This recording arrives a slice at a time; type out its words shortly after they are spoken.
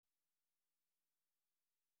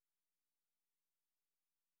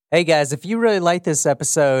Hey guys, if you really like this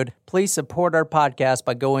episode, please support our podcast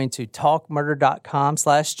by going to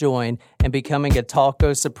talkmurder.com/join and becoming a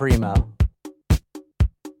Talko Supremo.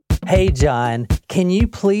 Hey John, can you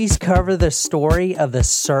please cover the story of the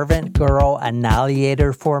servant girl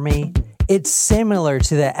annihilator for me? It's similar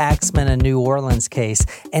to the Axeman of New Orleans case,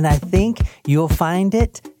 and I think you'll find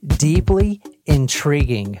it deeply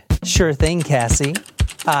intriguing. Sure thing, Cassie.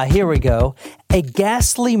 Here we go. A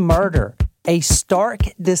ghastly murder. A stark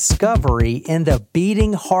discovery in the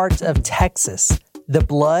beating heart of Texas. The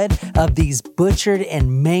blood of these butchered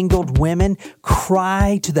and mangled women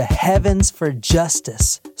cry to the heavens for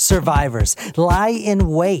justice. Survivors lie in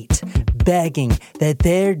wait, begging that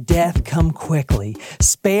their death come quickly,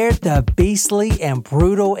 spared the beastly and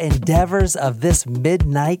brutal endeavors of this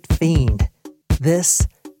midnight fiend. This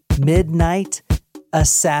midnight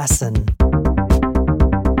assassin.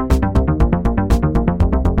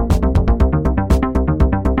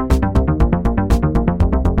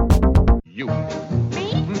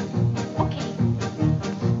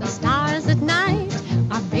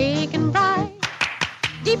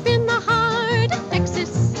 Deep in the heart of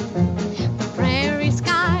Texas, the prairie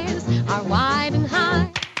skies are wide and high.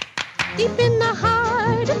 Deep in the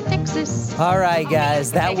heart of Texas. All right,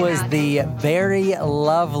 guys, that was the very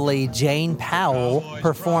lovely Jane Powell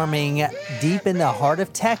performing Deep in the Heart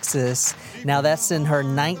of Texas. Now, that's in her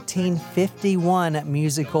 1951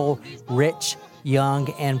 musical Rich, Young,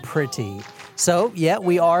 and Pretty. So, yeah,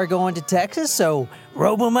 we are going to Texas, so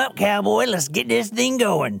rope them up, cowboy. Let's get this thing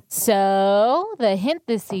going. So, the hint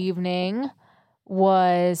this evening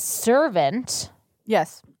was servant.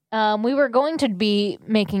 Yes. We were going to be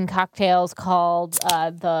making cocktails called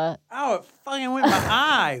the... Oh, it fucking went in my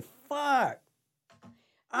eye. Fuck.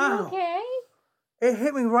 Oh, Okay. it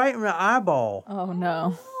hit me right in the eyeball. Oh,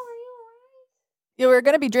 no. Yeah, we're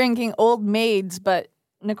going to be drinking Old Maids, but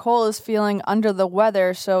Nicole is feeling under the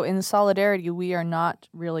weather, so in solidarity, we are not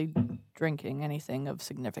really drinking anything of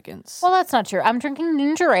significance. Well, that's not true. I'm drinking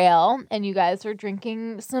ginger ale, and you guys are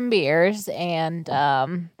drinking some beers, and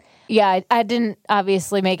I didn't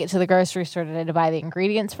obviously make it to the grocery store today to buy the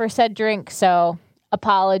ingredients for said drink, so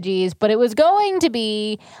apologies, but it was going to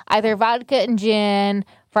be either vodka and gin,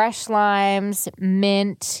 fresh limes,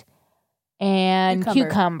 mint, and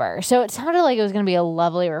cucumber. So it sounded like it was going to be a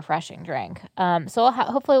lovely, refreshing drink. So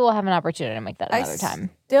hopefully we'll have an opportunity to make that another time.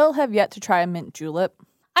 Still have yet to try a mint julep.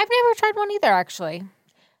 I've never tried one either, actually.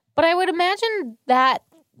 But I would imagine that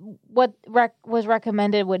what was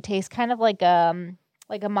recommended would taste kind of like a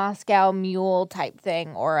Moscow Mule type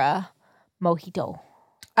thing or a mojito.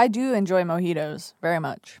 I do enjoy mojitos very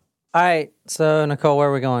much. All right, so Nicole, where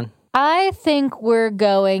are we going? I think we're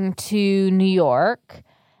going to New York,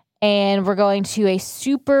 and we're going to a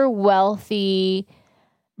super wealthy,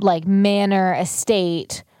 manor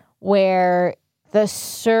estate where the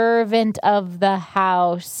servant of the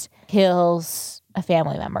house kills a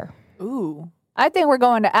family member. Ooh. I think we're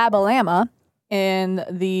going to Alabama in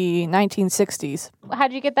the 1960s.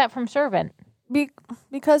 How'd you get that from servant?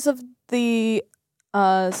 Because of the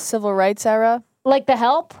civil rights era. Like The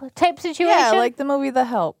Help type situation? Yeah, like the movie The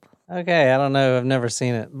Help. Okay, I don't know. I've never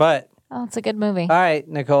seen it, but... Oh, it's a good movie. All right,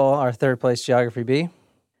 Nicole, our third place Geography B.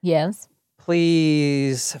 Yes.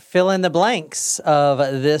 Please fill in the blanks of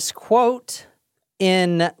this quote.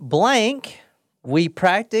 In blank, we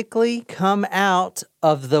practically come out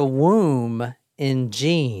of the womb in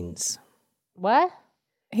jeans. What?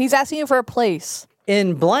 He's asking you for a place.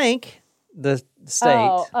 In blank, the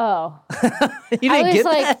state. Oh. You didn't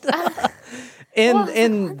get that?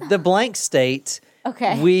 In the blank state...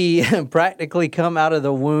 Okay. We practically come out of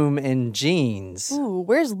the womb in jeans. Ooh,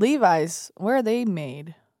 where's Levi's? Where are they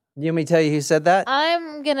made? You want me to tell you who said that?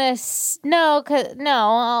 I'm gonna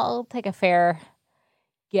I'll take a fair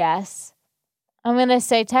guess. I'm gonna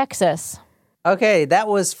say Texas. Okay, that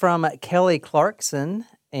was from Kelly Clarkson,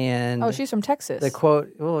 and Oh, she's from Texas. the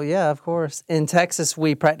quote. Well, yeah, of course. In Texas,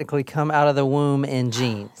 we practically come out of the womb in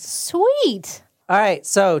jeans. Sweet. All right,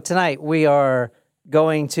 so tonight we are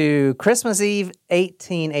going to Christmas Eve,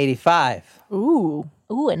 1885, Ooh,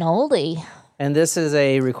 an oldie. and this is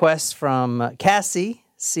a request from Cassie,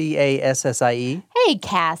 Cassie. Hey,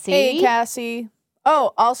 Cassie. Hey, Cassie.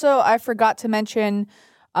 Oh, also, I forgot to mention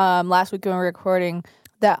last week when we were recording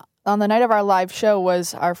that on the night of our live show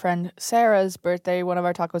was our friend Sarah's birthday, one of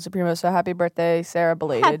our Taco Supremos. So happy birthday, Sarah,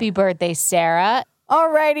 belated. Happy birthday, Sarah.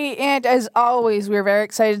 Alrighty, and as always, we're very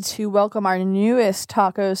excited to welcome our newest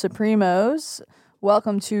Taco Supremos.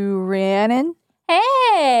 Welcome to Rhiannon.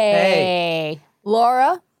 Hey.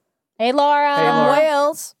 Laura. Hey, Laura. Hey, From Laura.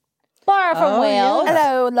 Wales. Laura from Oh, Wales. yeah.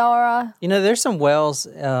 Hello, Laura. You know, there's some Wales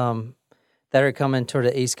that are coming toward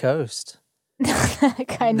the East Coast.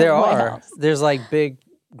 kind There of are. whales. There's like big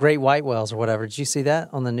great white whales or whatever. Did you see that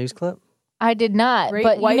on the news clip? I did not, Great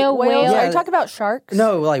but white you know, whales. whales. Are you talking about sharks?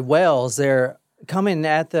 No, like whales. They're coming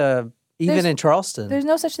at even There's- in Charleston. There's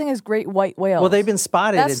no such thing as great white whales. Well, they've been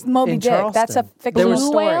spotted That's Moby in Dick. Charleston. That's a There fictional was- Blue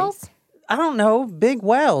story. whales? I don't know, big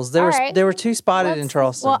whales. There All was right. there were 2 spotted in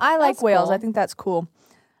Charleston. Well, I like That's whales. cool. I think that's cool.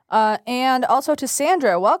 And also to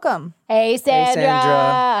Sandra, welcome. Hey, Sandra.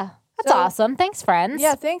 Sandra. That's So- awesome. Thanks, friends.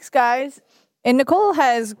 Yeah, thanks, guys. And Nicole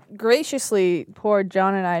has graciously poured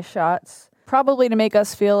John and I shots, probably to make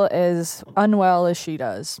us feel as unwell as she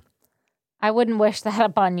does. I wouldn't wish that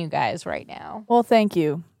upon you guys right now. Well, thank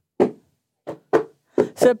you.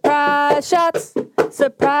 Surprise shots,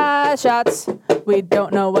 surprise shots. We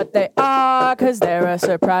don't know what they are because they're a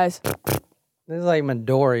surprise. This is like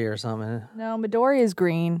Midori or something. No, Midori is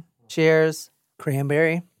green. Cheers.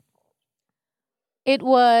 Cranberry. It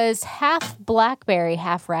was half blackberry,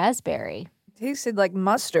 half raspberry. Tasted like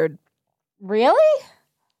mustard. Really?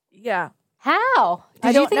 Yeah. How? Did I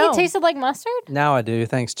you don't think know. it tasted like mustard? Now I do.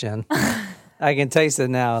 Thanks, Jen. I can taste it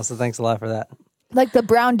now, so thanks a lot for that. Like the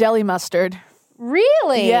brown deli mustard.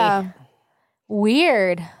 Really? Yeah.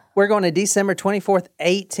 Weird. We're going to December 24th,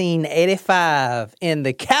 1885 in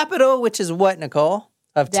the capital, which is what, Nicole?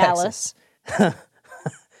 Of Dallas. Texas.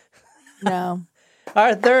 No.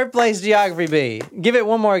 Our third place geography bee. Give it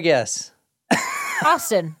one more guess.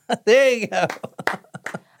 Austin. There you go.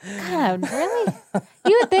 God, really?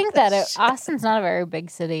 You would think that Austin's not a very big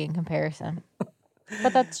city in comparison.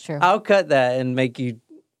 But that's true. I'll cut that and make you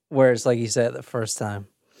where it's like you said the first time.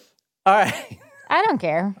 All right. I don't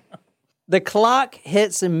care. The clock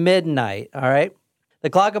hits midnight, all right? The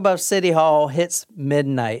clock above City Hall hits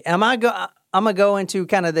midnight. I'm going to go into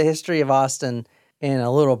kind of the history of Austin in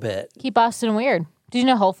a little bit. Keep Austin weird. Did you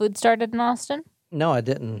know Whole Foods started in Austin? No, I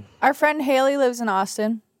didn't. Our friend Haley lives in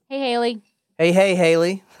Austin. Hey, Haley. Hey,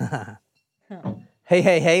 Haley.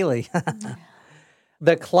 Hey, Haley.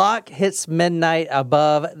 The clock hits midnight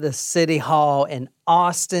above the City Hall in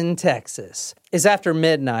Austin, Texas. It's after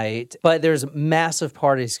midnight, but there's massive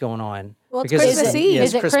parties going on. Well, it's Because Christmas Eve. yeah, it's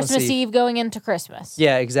Is it Christmas Eve going into Christmas?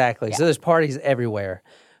 Yeah, exactly. So there's parties everywhere.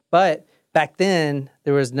 But back then,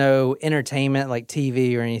 there was no entertainment like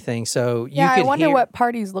TV or anything. So you Yeah, could I wonder hear, what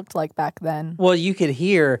parties looked like back then. Well, you could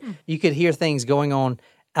hear things going on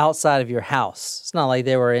outside of your house. It's not like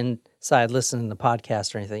they were inside listening to the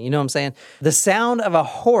podcast or anything. You know what I'm saying? The sound of a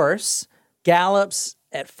horse gallops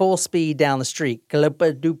at full speed down the street.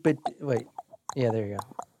 Wait. Yeah, there you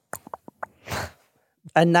go.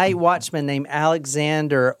 A night watchman named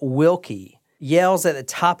Alexander Wilkie yells at the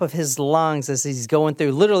top of his lungs as he's going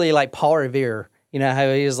through, literally like Paul Revere. You know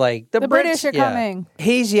how he was like, The British are coming.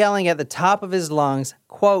 He's yelling at the top of his lungs,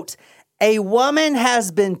 quote, "A woman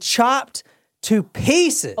has been chopped to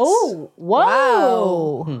pieces." Oh,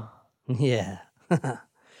 whoa. Yeah. All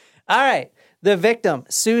right. The victim,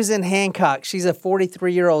 Susan Hancock, she's a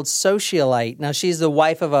 43-year-old socialite. Now, she's the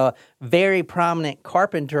wife of a very prominent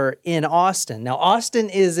carpenter in Austin. Now,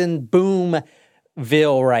 Austin is in Boomville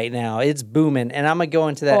right now. It's booming, and I'm going to go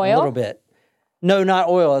into that in a Oil? little bit. No, not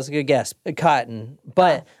oil. That's a good guess. Cotton.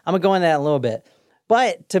 But I'm going to go into that in a little bit.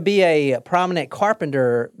 But to be a prominent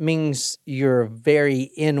carpenter means you're very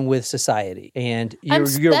in with society, and you're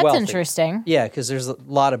That's wealthy. interesting. Yeah, because there's a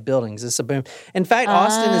lot of buildings. It's a boom. In fact,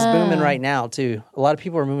 Austin is booming right now, too. A lot of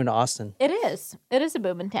people are moving to Austin. It is. It is a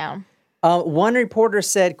booming town. One reporter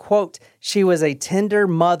said, quote, "She was a tender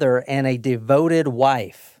mother and a devoted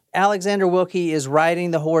wife." Alexander Wilkie is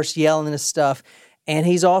riding the horse, yelling this stuff, and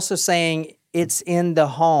he's also saying it's in the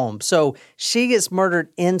home. So she gets murdered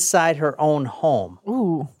inside her own home.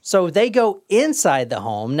 Ooh. So they go inside the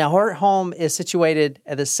home. Now, her home is situated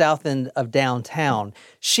at the south end of downtown.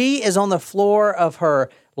 She is on the floor of her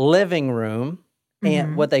living room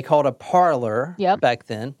and what they called a parlor Yep. back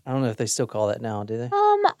then. I don't know if they still call that now, do they?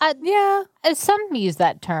 Yeah. Some use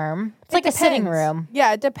that term. It's like It a sitting depends. room.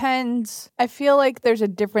 Yeah, it depends. I feel like there's a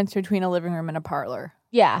difference between a living room and a parlor.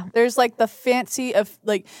 Yeah. There's like the fancy of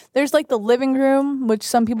like there's like the living room, which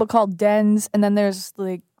some people call dens, and then there's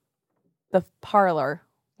like the parlor,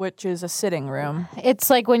 which is a sitting room. It's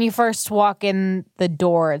like when you first walk in the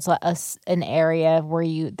door, it's like an area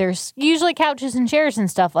where there's usually couches and chairs and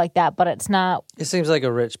stuff like that, but it's not. It seems like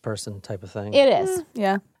a rich person type of thing. It is.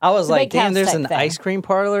 Yeah. I was a like, big house damn, there's type an thing. ice cream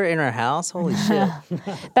parlor in her house? Holy shit.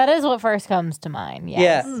 That is what first comes to mind. Yeah.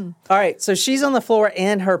 Yes. All right. So she's on the floor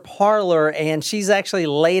in her parlor, and she's actually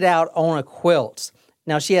laid out on a quilt.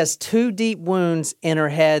 Now, she has 2 deep wounds in her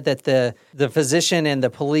head that the physician and the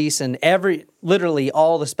police and literally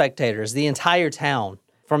all the spectators, the entire town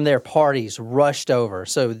from their parties rushed over.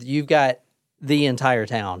 So you've got the entire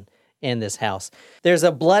town in this house. There's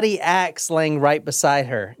a bloody axe laying right beside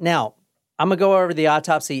her. Now, I'm going to go over the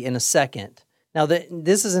autopsy in a second. Now,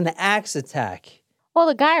 this is an axe attack. Well,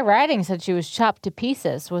 the guy writing said she was chopped to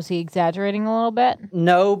pieces. Was he exaggerating a little bit?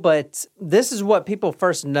 No, but this is what people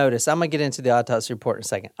first noticed. I'm going to get into the autopsy report in a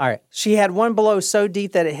second. All right. She had one blow so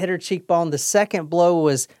deep that it hit her cheekbone. The second blow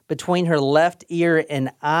was between her left ear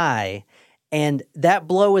and eye. And that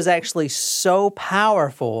blow was actually so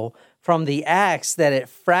powerful from the axe that it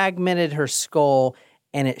fragmented her skull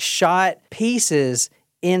and it shot pieces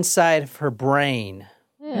inside of her brain.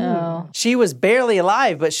 Ew. She was barely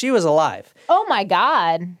alive, but she was alive. Oh my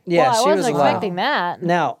God. Yeah, well, she I was wasn't alive. expecting that.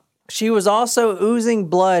 Now, she was also oozing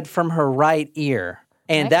blood from her right ear.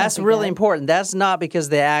 And That can't that's be really good. important. That's not because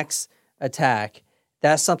of the axe attack.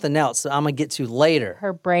 That's something else that I'm going to get to later.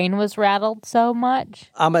 Her brain was rattled so much.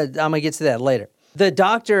 I'm gonna get to that later. The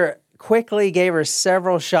doctor quickly gave her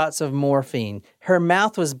several shots of morphine. Her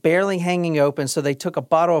mouth was barely hanging open, so they took a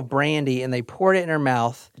bottle of brandy and they poured it in her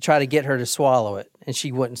mouth to try to get her to swallow it, and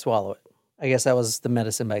she wouldn't swallow it. I guess that was the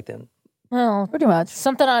medicine back then. Well, Pretty much.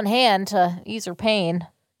 something on hand to ease her pain.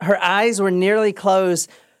 Her eyes were nearly closed,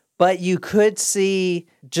 but you could see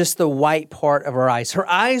just the white part of her eyes. Her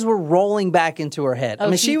eyes were rolling back into her head. I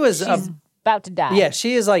mean, she's about to die. yeah,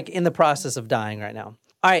 she is like in the process of dying right now.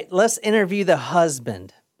 All right, let's interview the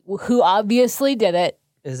husband. Who obviously did it.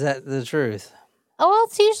 Is that the truth? Oh, well,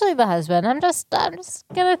 it's usually the husband. I'm just gonna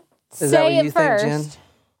say Is that what it you first. think, Jen?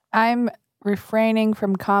 I'm refraining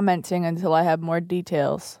from commenting until I have more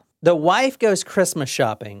details. The wife goes Christmas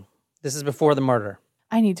shopping. This is before the murder.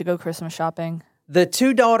 I need to go Christmas shopping. The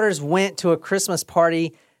two daughters went to a Christmas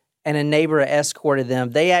party and a neighbor escorted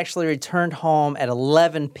them. They actually returned home at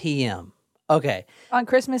 11 p.m. Okay. On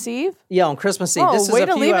Christmas Eve? Yeah, on Christmas Eve. Oh, This is way a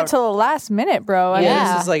to few leave hours- it till the last minute, bro.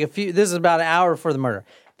 Yeah. This is like this is about an hour before the murder.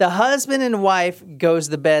 The husband and wife goes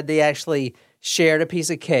to bed. They actually shared a piece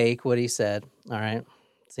of cake, what he said. All right.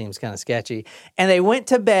 Seems kind of sketchy. And they went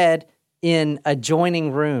to bed in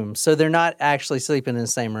adjoining rooms. So they're not actually sleeping in the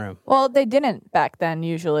same room. Well, they didn't back then,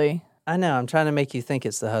 usually. I know. I'm trying to make you think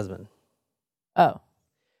it's the husband. Oh. All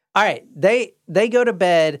right. They go to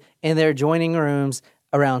bed in their adjoining rooms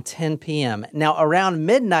around 10 p.m. Now, around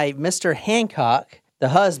midnight, Mr. Hancock, the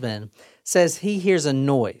husband, says he hears a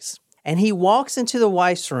noise. And he walks into the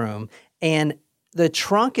wife's room, and the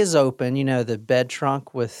trunk is open. You know, the bed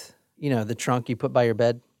trunk with, the trunk you put by your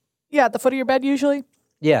bed? Yeah, at the foot of your bed, usually?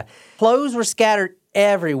 Yeah. Clothes were scattered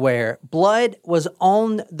everywhere. Blood was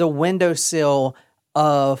on the windowsill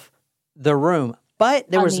of the room. But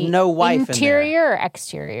there On was the no wife in there. Interior or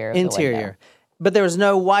exterior? of the window? Interior. But there was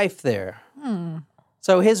no wife there.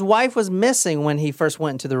 So his wife was missing when he first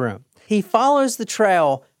went into the room. He follows the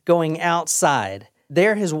trail going outside.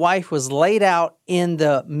 There his wife was laid out in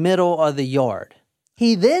the middle of the yard.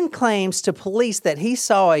 He then claims to police that he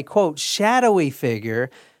saw a, quote, shadowy figure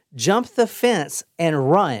jump the fence and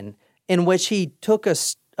run, in which he took a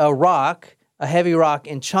heavy rock,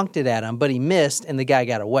 and chunked it at him, but he missed and the guy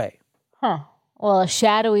got away. Huh. Well, a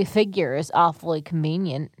shadowy figure is awfully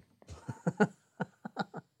convenient.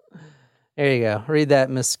 There you go. Read that,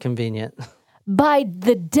 Miss Convenient. By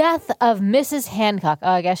the death of Mrs. Hancock,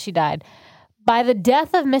 I guess she died. By the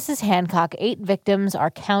death of Mrs. Hancock, 8 victims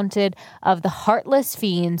are counted of the heartless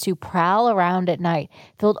fiends who prowl around at night,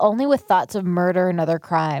 filled only with thoughts of murder and other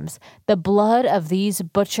crimes. The blood of these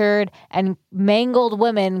butchered and mangled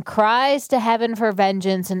women cries to heaven for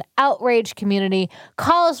vengeance. An outraged community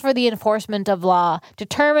calls for the enforcement of law.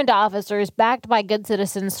 Determined officers, backed by good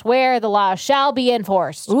citizens, swear the law shall be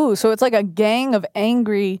enforced. Ooh, so it's like a gang of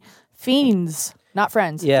angry fiends. Not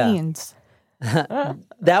friends, Yeah. fiends.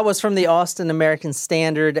 That was from the Austin American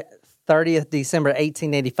Standard, 30th December,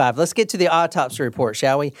 1885. Let's get to the autopsy report,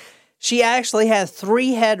 shall we? She actually had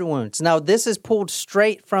 3 head wounds. Now, this is pulled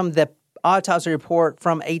straight from the autopsy report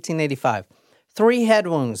from 1885. 3 head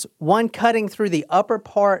wounds, one cutting through the upper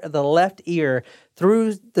part of the left ear,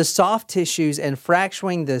 through the soft tissues and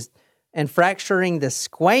fracturing the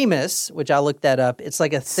squamous, which I looked that up. It's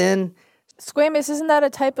like a thin... Squamous, isn't that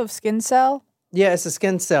a type of skin cell? Yeah, it's a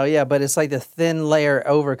skin cell, yeah, but it's like the thin layer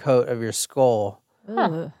overcoat of your skull.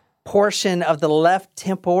 Ugh. Portion of the left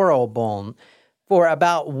temporal bone for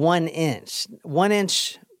about 1 inch. 1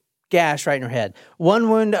 inch gash right in her head. One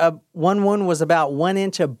wound was about 1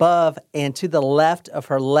 inch above and to the left of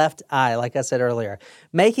her left eye, like I said earlier,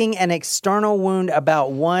 making an external wound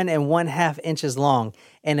about 1 1/2 inches long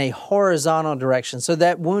in a horizontal direction. So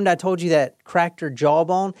that wound I told you that cracked her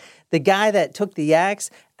jawbone, the guy that took the axe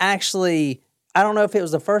actually I don't know if it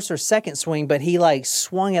was the first or second swing, but he like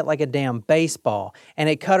swung it like a damn baseball, and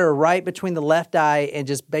it cut her right between the left eye and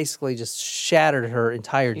just basically just shattered her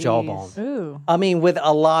entire jawbone. Ooh. I mean, with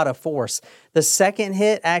a lot of force. The second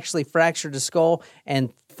hit actually fractured the skull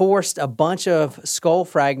and forced a bunch of skull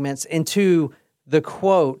fragments into the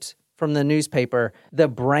quote from the newspaper, the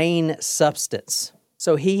brain substance.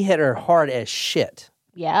 So he hit her hard as shit.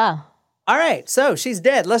 Yeah. All right, so she's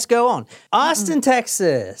dead. Let's go on. Austin,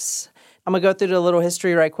 Texas. I'm going to go through the little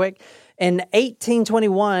history right quick. In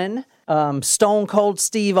 1821, Stone Cold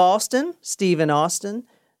Steve Austin, Stephen Austin.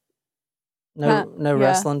 No Yeah.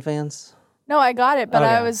 wrestling fans? No, I got it, but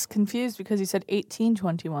I Okay. was confused because you said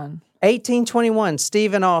 1821. 1821,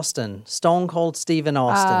 Stephen Austin, Stone Cold Stephen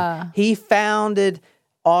Austin. He founded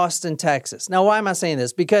Austin, Texas. Now, why am I saying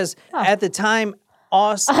this? Because at the time,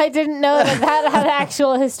 Austin... I didn't know that had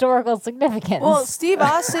actual historical significance. Well, Steve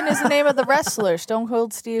Austin is the name of the wrestler, Stone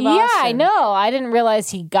Cold Steve Austin. yeah, I know. I didn't realize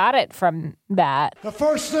he got it from that. The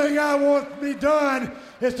first thing I want to be done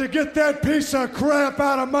is to get that piece of crap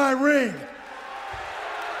out of my ring.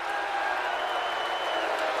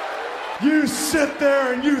 You sit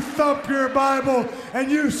there and you thump your Bible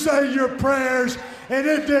and you say your prayers, and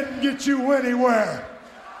it didn't get you anywhere.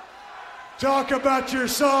 Talk about your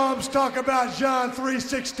Psalms, talk about John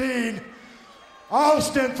 3:16.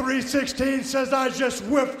 Austin 3:16 says I just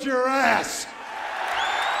whipped your ass.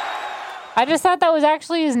 I just thought that was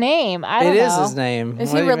actually his name. I don't It know. is his name. Is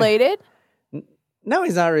What he do you mean? related? No,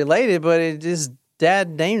 he's not related, but his dad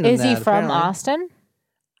named him Is he that, from apparently. Austin?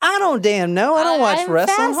 I don't damn know. I don't watch I'm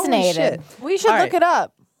wrestling. fascinated. Holy shit. We should All look right. it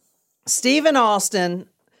up. Stephen Austin,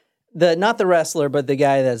 not the wrestler, but the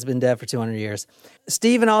guy that's been dead for 200 years.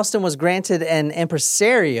 Stephen Austin was granted an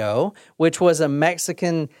impresario, which was a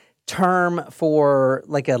Mexican term for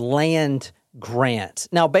like a land grant.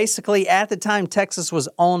 Now, basically, at the time, Texas was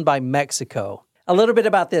owned by Mexico. A little bit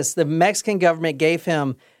about this. The Mexican government gave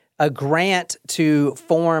him a grant to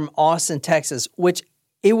form Austin, Texas, which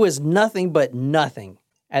it was nothing but nothing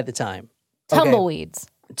at the time. Okay.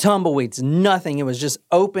 Tumbleweeds, nothing. It was just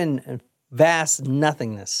open, vast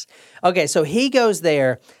nothingness. Okay, so he goes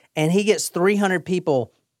there and he gets 300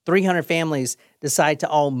 people, 300 families decide to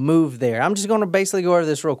all move there. I'm just going to basically go over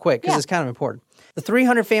this real quick because it's kind of important. The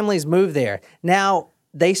 300 families move there. Now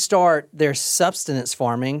they start their subsistence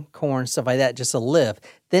farming, corn, stuff like that, just to live.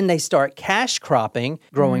 Then they start cash cropping,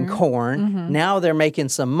 growing corn. Now they're making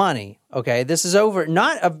some money. Okay, this is over.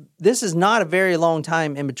 This is not a very long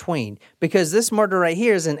time in between because this murder right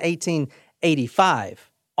here is in 1885.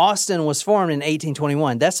 Austin was formed in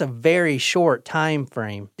 1821. That's a very short time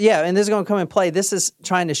frame. Yeah, and this is going to come and play. This is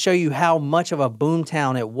trying to show you how much of a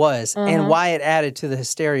boomtown it was and why it added to the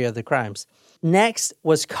hysteria of the crimes. Next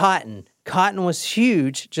was cotton. Cotton was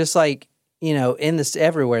huge, just like,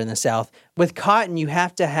 everywhere in the South. With cotton, you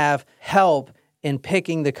have to have help in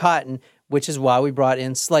picking the cotton, which is why we brought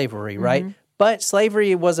in slavery, right? But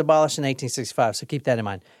slavery was abolished in 1865, so keep that in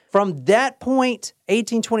mind. From that point,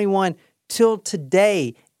 1821, till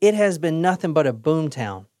today, it has been nothing but a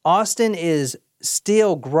boomtown. Austin is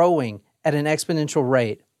still growing at an exponential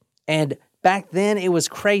rate. And back then, it was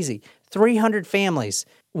crazy. 300 families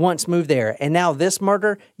once moved there. And now this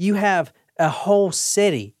murder, you have a whole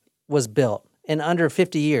city was built in under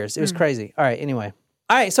 50 years. It was crazy. All right, anyway.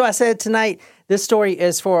 All right, so I said tonight, this story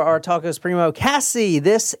is for our Tacos Primo. Cassie,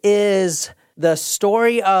 this is the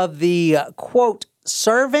story of the, quote,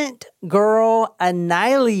 servant girl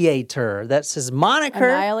annihilator. That's his moniker.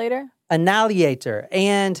 Annihilator? Annihilator.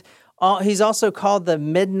 And he's also called the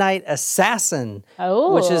Midnight Assassin,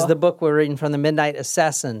 which is the book we're reading from, The Midnight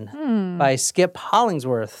Assassin by Skip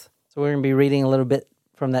Hollingsworth. So we're going to be reading a little bit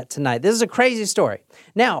from that tonight. This is a crazy story.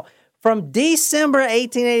 Now, from December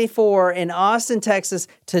 1884 in Austin, Texas,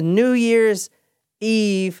 to New Year's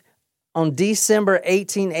Eve on December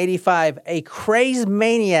 1885, a crazed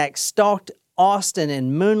maniac stalked Austin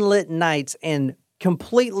in moonlit nights and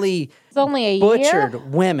completely It's only a butchered year?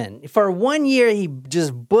 women. For 1 year, he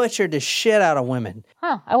just butchered the shit out of women.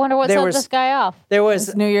 Huh. I wonder what There set was- this guy off. There was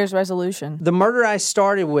It's New Year's resolution. the murder I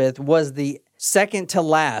started with was the second to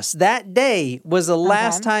last. That day was the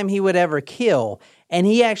last time he would ever kill. And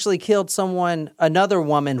he actually killed another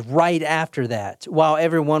woman right after that. While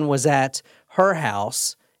everyone was at her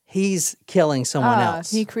house, he's killing someone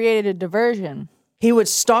else. He created a diversion. He would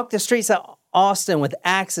stalk the streets of Austin with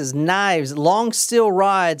axes, knives, long steel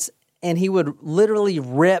rods, and he would literally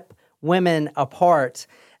rip women apart.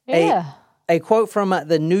 Yeah. A quote from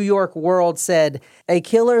the New York World said, "A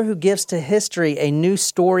killer who gives to history a new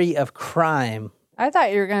story of crime." I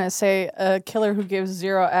thought you were going to say a killer who gives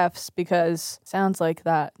 0 Fs because sounds like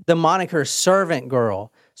that. The moniker servant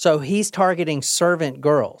girl. So he's targeting servant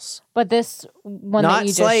girls. But this one Not that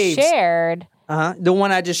you slaves. just shared, The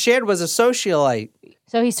one I just shared was a socialite.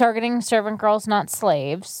 so he's targeting servant girls, not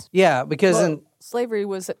slaves. Yeah, because Well, slavery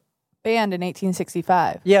was banned in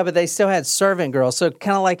 1865. yeah, but they still had servant girls. So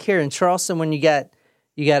kind of like here in Charleston, when you got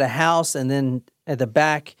a house, and then at the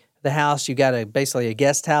back of the house you got basically a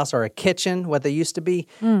guest house or a kitchen, what they used to be.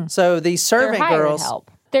 So these They're servant hired girls, help.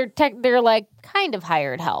 They're like kind of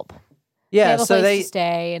hired help. They yeah. have a So place to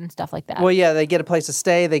stay and stuff like that. well, yeah, they get a place to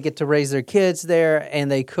stay. They get to raise their kids there, and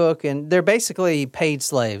they cook, and they're basically paid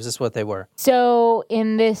slaves. Is what they were. So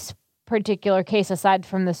in this particular case, aside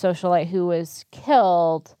from the socialite who was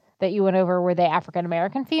killed that you went over, were they African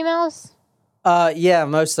American females? Yeah,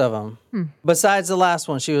 most of them. Besides the last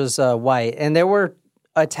one, she was white, and there were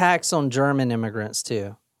attacks on German immigrants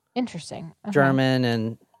too. Interesting. Okay. German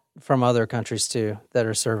and from other countries too that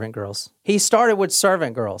are servant girls. He started with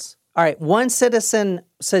servant girls. All right, one citizen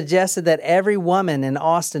suggested that every woman in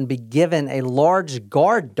Austin be given a large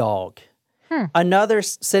guard dog. Another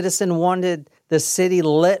citizen wanted the city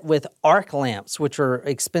lit with arc lamps, which were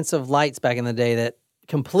expensive lights back in the day that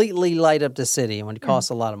completely light up the city and would cost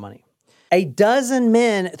a lot of money. A dozen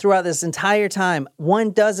men throughout this entire time,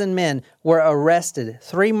 12 men were arrested.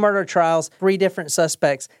 3 murder trials, 3 different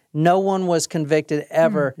suspects. No one was convicted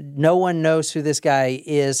ever. No one knows who this guy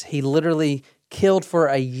is. He literally killed for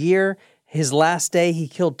a year. His last day, he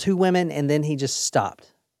killed 2 women, and then he just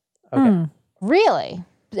stopped. Okay. Really?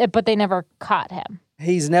 But they never caught him.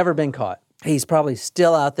 He's never been caught. He's probably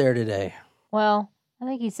still out there today. Well, I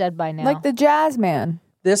think he's dead by now. Like the jazz man.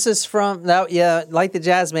 This is from, that, yeah, like the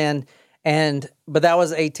jazz man, but that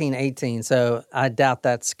was 1818, so I doubt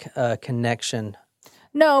that's a connection.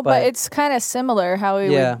 No, But- but it's kind of similar how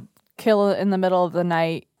he Yeah. would kill in the middle of the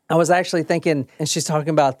night. I was actually thinking, and she's talking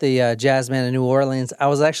about the jazz man in New Orleans, I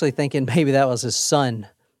was actually thinking maybe that was his son.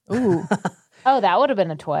 Ooh. oh, that would have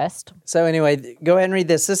been a twist. So anyway, go ahead and read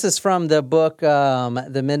this. This is from the book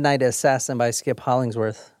The Midnight Assassin by Skip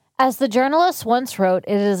Hollingsworth. As the journalist once wrote,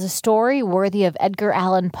 it is a story worthy of Edgar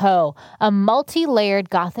Allan Poe, a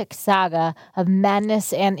multi-layered Gothic saga of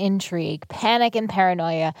madness and intrigue, panic and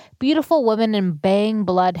paranoia, beautiful women and baying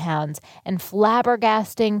bloodhounds, and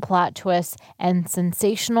flabbergasting plot twists and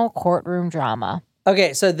sensational courtroom drama.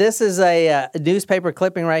 Okay, so this is a newspaper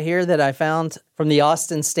clipping right here that I found from the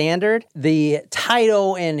Austin Standard. The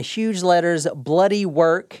title in huge letters, Bloody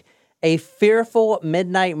Work, A Fearful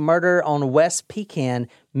Midnight Murder on West Pecan,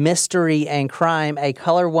 Mystery and Crime, a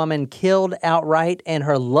color woman killed outright and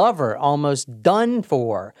her lover almost done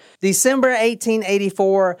for. December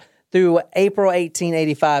 1884 through April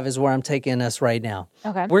 1885 is where I'm taking us right now.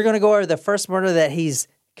 Okay. We're going to go over the first murder that he's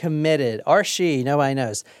committed, or she, nobody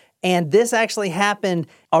knows. And this actually happened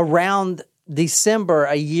around December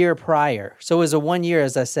a year prior. So it was a 1 year,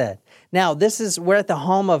 as I said. Now, we're at the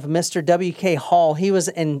home of Mr. W.K. Hall. He was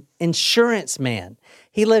an insurance man.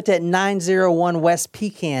 He lived at 901 West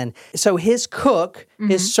Pecan. So his cook,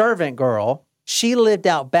 his servant girl, she lived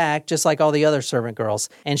out back just like all the other servant girls.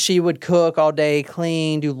 And she would cook all day,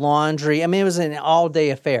 clean, do laundry. I mean, it was an all-day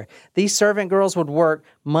affair. These servant girls would work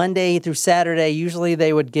Monday through Saturday. Usually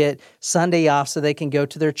they would get Sunday off so they can go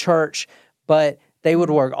to their church. But they would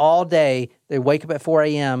work all day. They'd wake up at 4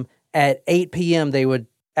 a.m. At 8 p.m., they would,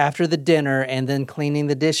 after the dinner and then cleaning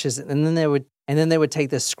the dishes, and then they would take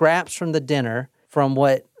the scraps from the dinner from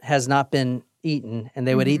what has not been eaten, and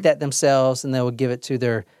they would eat that themselves, and they would give it to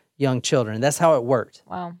their young children. That's how it worked.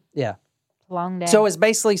 Wow. Yeah. Long day. So it's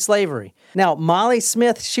basically slavery. Now, Molly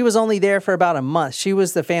Smith, she was only there for about a month. She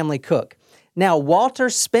was the family cook. Now, Walter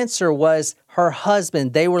Spencer was her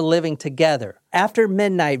husband. They were living together. After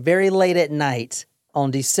midnight, very late at night,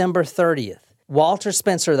 on December 30th, Walter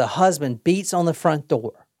Spencer, the husband, beats on the front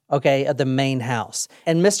door, of the main house.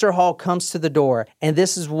 And Mr. Hall comes to the door, and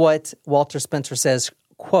this is what Walter Spencer says,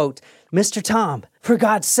 quote, "Mr. Tom, for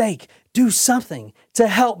God's sake, do something to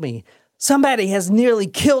help me. Somebody has nearly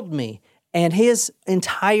killed me." And his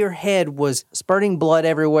entire head was spurting blood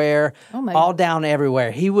everywhere, all down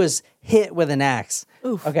everywhere. He was hit with an axe.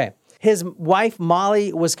 Oof. Okay. His wife,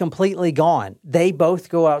 Molly, was completely gone. They both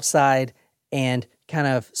go outside and kind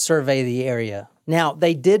of survey the area. Now,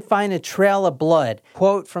 they did find a trail of blood.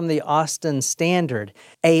 Quote from the Austin Standard,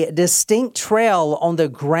 "A distinct trail on the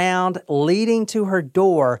ground leading to her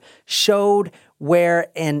door showed where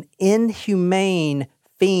an inhumane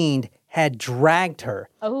fiend had dragged her."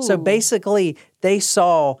 Oh. So basically, they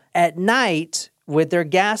saw at night with their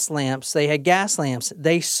gas lamps, they had gas lamps,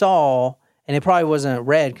 they saw, and it probably wasn't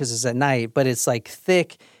red because it's at night, but it's like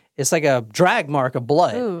thick It's like a drag mark of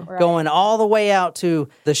blood going all the way out to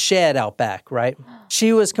the shed out back, right?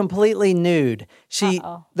 She was completely nude.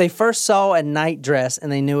 They first saw a night dress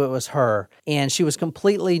and they knew it was her. And she was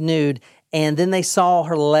completely nude. And then they saw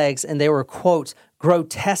her legs and they were, quote,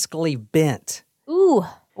 grotesquely bent. Ooh.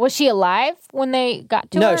 Was she alive when they got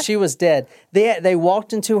to her? No, she was dead. They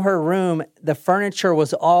walked into her room. The furniture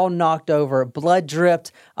was all knocked over. Blood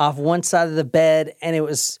dripped off one side of the bed, and it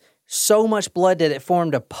was so much blood that it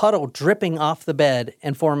formed a puddle dripping off the bed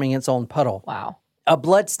and forming its own puddle. Wow. A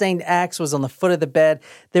blood-stained axe was on the foot of the bed.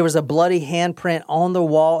 There was a bloody handprint on the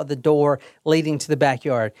wall of the door leading to the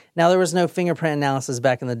backyard. Now, there was no fingerprint analysis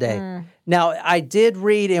back in the day. Now, I did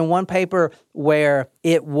read in one paper where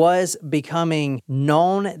it was becoming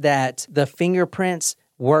known that the fingerprints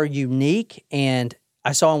were unique, and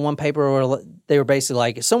I saw in one paper where they were basically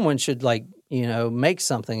like, someone should, like, you know, make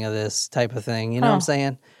something of this type of thing. You know what I'm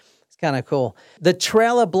saying? Kind of cool. The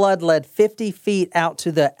trail of blood led 50 feet out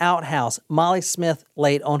to the outhouse. Molly Smith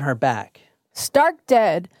laid on her back. Stark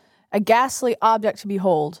dead, a ghastly object to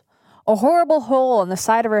behold. A horrible hole in the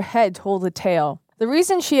side of her head told the tale. The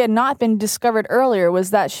reason she had not been discovered earlier was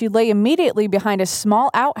that she lay immediately behind a small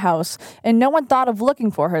outhouse, and no one thought of looking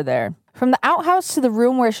for her there. From the outhouse to the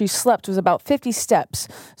room where she slept was about 50 steps,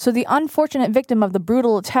 so the unfortunate victim of the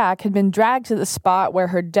brutal attack had been dragged to the spot where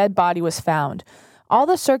her dead body was found. All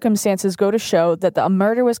the circumstances go to show that the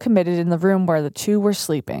murder was committed in the room where the two were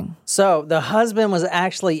sleeping. So the husband was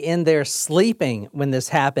actually in there sleeping when this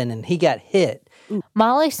happened, and he got hit.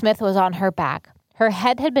 Molly Smith was on her back. Her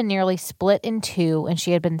head had been nearly split in two, and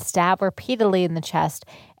she had been stabbed repeatedly in the chest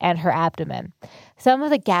and her abdomen. Some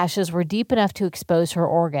of the gashes were deep enough to expose her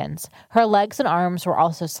organs. Her legs and arms were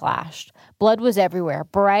also slashed. Blood was everywhere,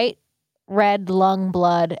 bright red lung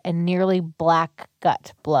blood and nearly black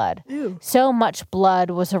gut blood. Ew. So much blood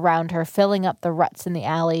was around her, filling up the ruts in the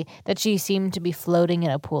alley, that she seemed to be floating in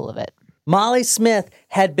a pool of it. Molly Smith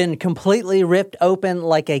had been completely ripped open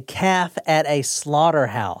like a calf at a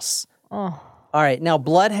slaughterhouse. Oh. All right, now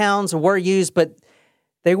bloodhounds were used, but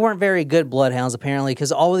they weren't very good bloodhounds, apparently,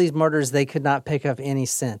 because all of these murders, they could not pick up any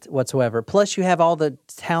scent whatsoever. Plus, you have all the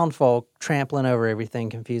townfolk trampling over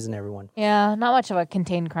everything, confusing everyone. Yeah, not much of a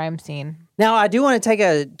contained crime scene. Now, I do want to take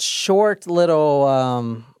a short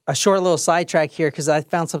little sidetrack here, because I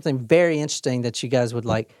found something very interesting that you guys would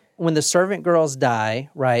like. When the servant girls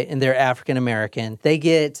die, right, and they're African-American, they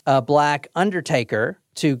get a black undertaker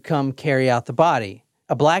to come carry out the body.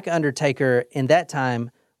 A black undertaker in that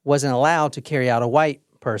time wasn't allowed to carry out a white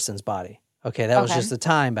person's body. Okay, that was just the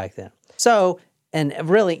time back then. So, and a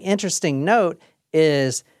really interesting note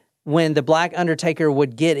is when the black undertaker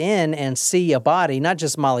would get in and see a body, not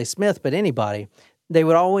just Molly Smith, but anybody, they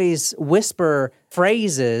would always whisper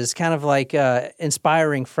phrases, kind of like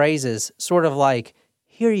inspiring phrases, sort of like,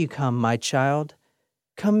 "Here you come, my child.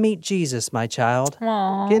 Come meet Jesus, my child."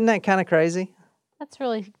 Aww. Isn't that kind of crazy? That's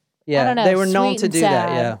really, yeah, I don't know, they were known sweet to and do sad.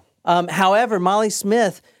 that, yeah. However, Molly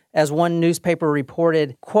Smith, as one newspaper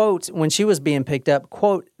reported, quote, when she was being picked up,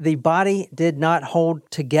 quote, "The body did not hold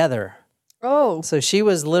together." Oh. So she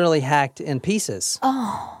was literally hacked in pieces.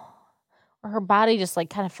 Oh. Or her body just like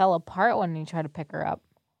kind of fell apart when you tried to pick her up.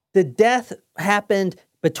 The death happened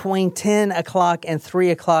between 10 o'clock and 3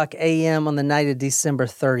 o'clock a.m. on the night of December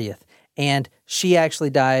 30th. And she actually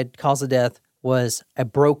died. Cause of death was a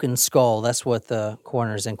broken skull. That's what the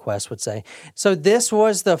coroner's inquest would say. So this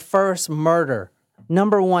was the first murder.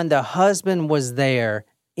 Number one, the husband was there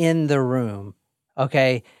in the room.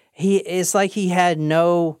 Okay? It's like he had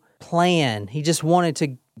no plan. He just wanted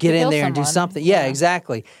to get in there and do something. Yeah,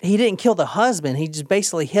 exactly. He didn't kill the husband. He just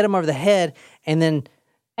basically hit him over the head and then...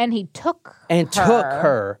 And he took took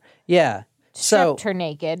her. Yeah. Stripped her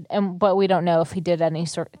naked, but we don't know if he did any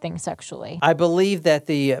sort of thing sexually. I believe that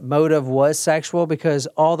the motive was sexual because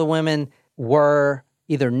all the women were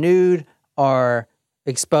either nude or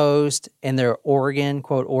exposed and their organ,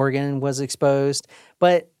 quote, organ was exposed.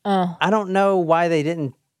 But I don't know why they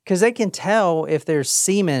didn't, because they can tell if there's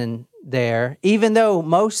semen there, even though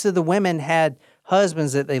most of the women had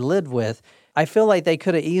husbands that they lived with. I feel like they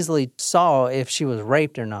could have easily saw if she was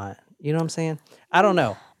raped or not. You know what I'm saying? I don't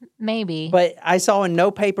know. Maybe. But I saw in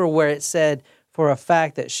no paper where it said for a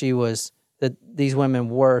fact that that these women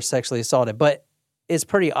were sexually assaulted. But it's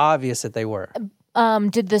pretty obvious that they were.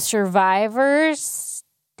 Did the survivors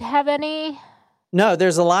have any? No,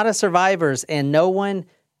 there's a lot of survivors, and no one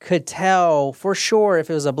could tell for sure if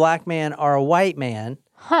it was a black man or a white man.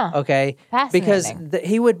 Huh. Okay? Fascinating. Because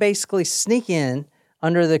he would basically sneak in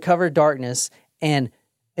under the cover of darkness and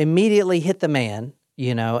immediately hit the man,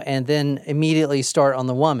 and then immediately start on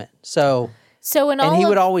the woman. So So and he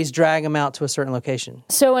would always drag him out to a certain location.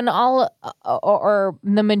 So in all, or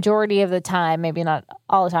the majority of the time, maybe not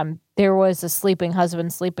all the time, there was a sleeping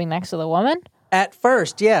husband sleeping next to the woman? At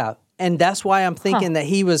first, yeah. And that's why I'm thinking that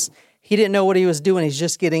he didn't know what he was doing. He's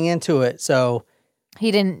just getting into it. So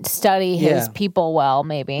he didn't study his people well,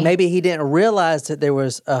 maybe. Maybe he didn't realize that there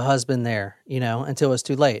was a husband there, until it was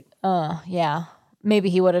too late. Yeah.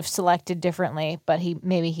 Maybe he would have selected differently, but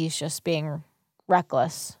he's just being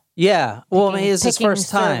reckless. Yeah. Well, I mean, it's his first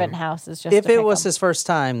time. Servant houses just if it was his first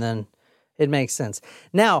time, then it makes sense.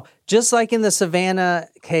 Now, just like in the Savannah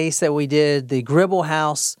case that we did, the Gribble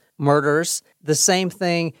House murders, the same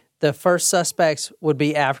thing. The first suspects would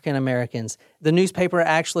be African Americans. The newspaper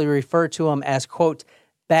actually referred to them as, quote,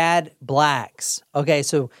 bad blacks. Okay,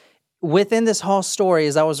 so within this whole story,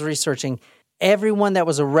 as I was researching, everyone that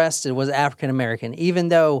was arrested was African American, even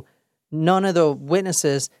though none of the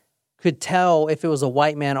witnesses could tell if it was a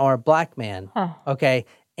white man or a black man. Okay,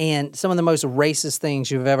 and some of the most racist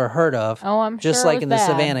things you've ever heard of. Oh, I'm sure. Just like in the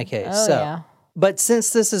Savannah case. Oh, yeah. But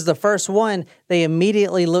since this is the first one, they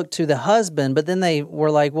immediately looked to the husband, but then they were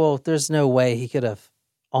like, well, there's no way he could have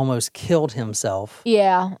almost killed himself.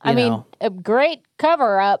 Yeah. I mean, a great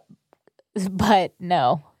cover-up, but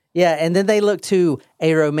no. Yeah, and then they looked to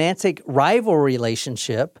a romantic rival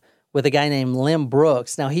relationship with a guy named Lem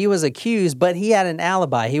Brooks. Now, he was accused, but he had an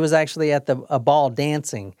alibi. He was actually at a ball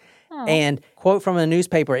dancing. And, quote from a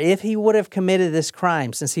newspaper, if he would have committed this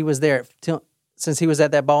crime since he was there, since he was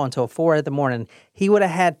at that ball until 4 a.m, he would have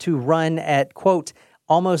had to run at, quote,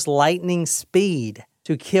 almost lightning speed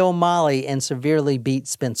to kill Molly and severely beat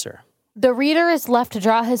Spencer. The reader is left to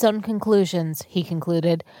draw his own conclusions, he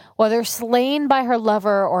concluded. Whether slain by her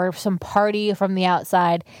lover or some party from the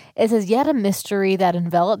outside is as yet a mystery that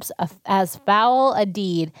envelops as foul a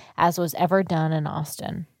deed as was ever done in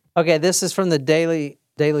Austin. Okay, this is from the Daily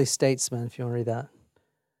Statesman, if you want to read that.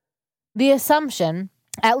 The assumption,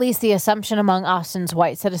 at least the assumption among Austin's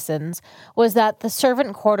white citizens, was that the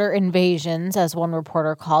servant quarter invasions, as one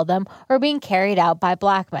reporter called them, were being carried out by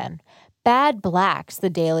black men. Bad blacks,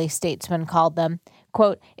 the Daily Statesman called them.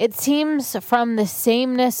 Quote, it seems from the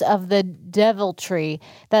sameness of the deviltry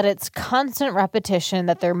that its constant repetition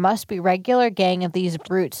that there must be regular gang of these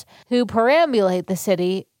brutes who perambulate the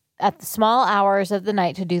city at the small hours of the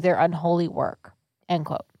night to do their unholy work. End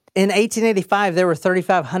quote. In 1885, there were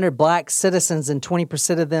 3,500 black citizens, and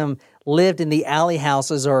 20% of them lived in the alley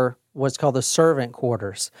houses, or what's called the servant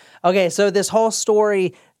quarters. Okay, so this whole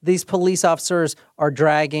story, these police officers are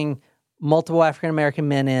dragging multiple African-American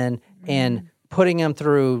men in and putting them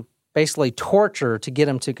through basically torture to get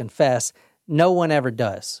them to confess. No one ever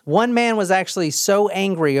does. One man was actually so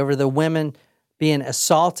angry over the women being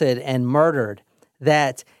assaulted and murdered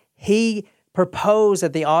that he proposed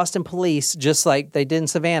that the Austin police, just like they did in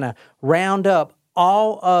Savannah, round up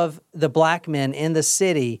all of the black men in the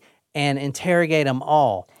city and interrogate them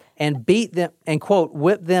all and beat them and, quote,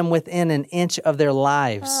 whip them within an inch of their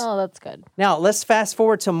lives. Oh, that's good. Now, let's fast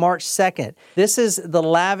forward to March 2nd. This is the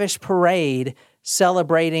lavish parade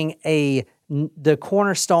celebrating the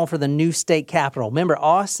cornerstone for the new state capital. Remember,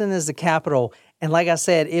 Austin is the capital, and like I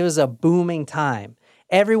said, it was a booming time.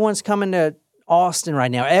 Everyone's coming to Austin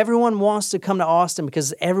right now. Everyone wants to come to Austin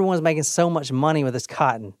because everyone's making so much money with this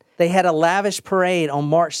cotton. They had a lavish parade on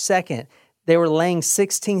March 2nd. They were laying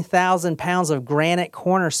 16,000 pounds of granite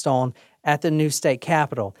cornerstone at the new state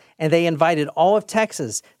capitol. And they invited all of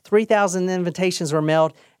Texas. 3,000 invitations were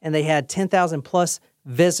mailed, and they had 10,000 plus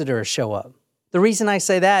visitors show up. The reason I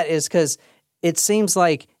say that is because it seems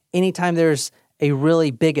like anytime there's a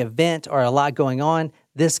really big event or a lot going on,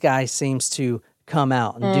 this guy seems to come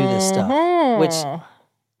out and do this stuff, which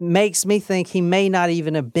makes me think he may not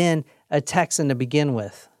even have been a Texan to begin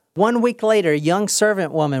with. 1 week later, a young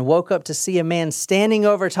servant woman woke up to see a man standing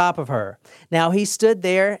over top of her. Now, he stood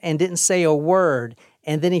there and didn't say a word,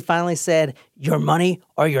 and then he finally said, "Your money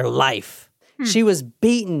or your life." She was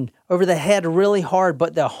beaten over the head really hard,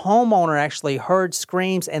 but the homeowner actually heard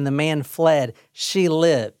screams and the man fled. She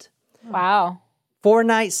lived. Wow. 4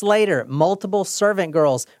 nights later, multiple servant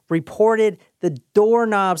girls reported the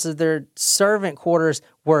doorknobs of their servant quarters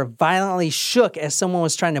were violently shook as someone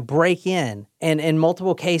was trying to break in. And in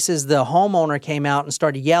multiple cases, the homeowner came out and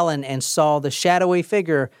started yelling and saw the shadowy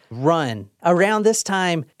figure run. Around this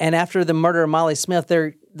time, and after the murder of Molly Smith,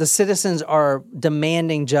 the citizens are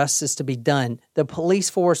demanding justice to be done. The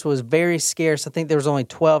police force was very scarce. I think there was only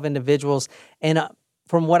 12 individuals. And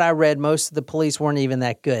from what I read, most of the police weren't even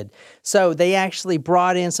that good. So they actually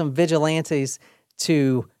brought in some vigilantes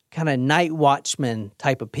to kind of night watchman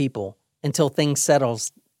type of people until things settled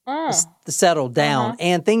settled down.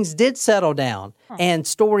 And things did settle down. And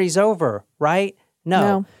story's over, right?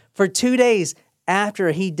 No. For 2 days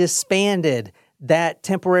after he disbanded that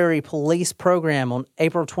temporary police program on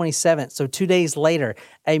April 27th, so 2 days later,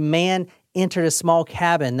 a man entered a small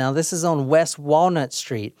cabin. Now, this is on West Walnut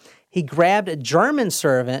Street. He grabbed a German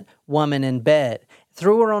servant woman in bed,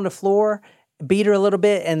 threw her on the floor, beat her a little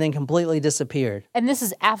bit, and then completely disappeared. And this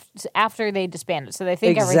is after they disbanded, so they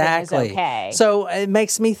think everything is okay. So it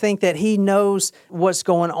makes me think that he knows what's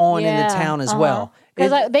going on in the town as well.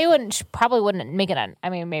 Because they probably wouldn't make it on. I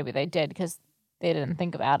mean, maybe they did because they didn't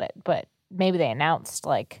think about it, but maybe they announced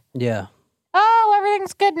oh,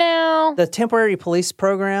 everything's good now. The temporary police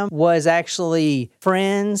program was actually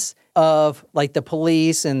friends of like the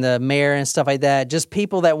police and the mayor and stuff like that, just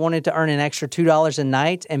people that wanted to earn an extra $2 a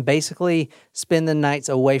night and basically spend the nights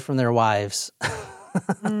away from their wives.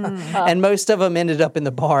 And most of them ended up in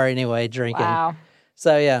the bar anyway, drinking. Wow.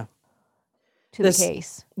 So, yeah. The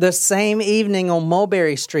case. The same evening on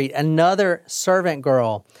Mulberry Street, another servant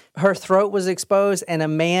girl, her throat was exposed and a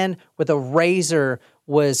man with a razor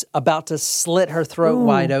was about to slit her throat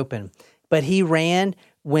wide open. But he ran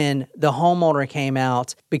when the homeowner came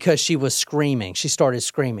out because she was screaming. She started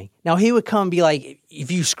screaming. Now, he would come and be like,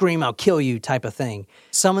 if you scream, I'll kill you type of thing.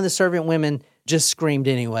 Some of the servant women just screamed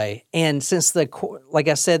anyway. And since, like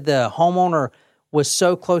I said, the homeowner was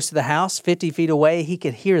so close to the house, 50 feet away, he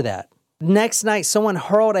could hear that. Next night, someone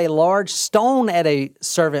hurled a large stone at a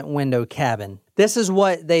servant window cabin. This is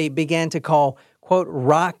what they began to call, quote,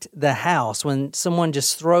 rocked the house, when someone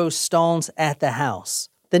just throws stones at the house.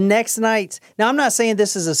 The next night, now I'm not saying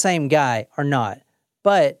this is the same guy or not,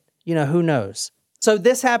 but, who knows? So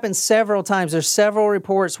this happens several times. There's several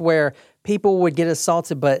reports where people would get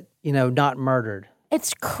assaulted, but, not murdered.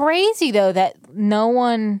 It's crazy, though, that no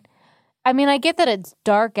one, I mean, I get that it's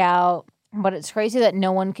dark out, but it's crazy that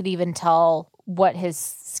no one could even tell what his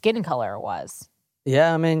skin color was.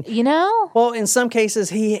 Yeah, I mean... Well, in some cases,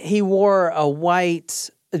 he wore a white...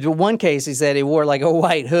 One case, he said he wore like a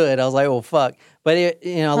white hood. I was like, oh, fuck. But,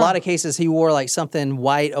 a lot of cases, he wore like something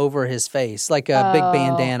white over his face, like a big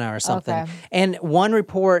bandana or something. Okay. And one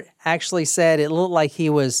report actually said it looked like he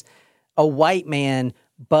was a white man,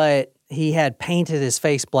 but he had painted his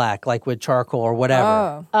face black, like with charcoal or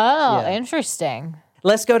whatever. Interesting.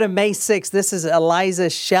 Let's go to May 6th. This is Eliza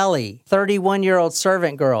Shelley, 31-year-old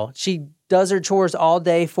servant girl. She does her chores all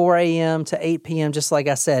day, 4 a.m. to 8 p.m., just like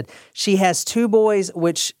I said. She has 2 boys,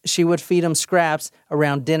 which she would feed them scraps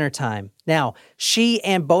around dinner time. Now, she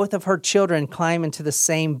and both of her children climb into the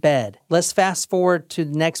same bed. Let's fast forward to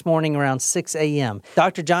the next morning around 6 a.m.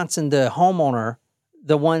 Dr. Johnson, the homeowner,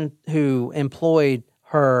 the one who employed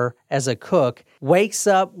her as a cook, wakes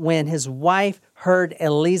up when his wife heard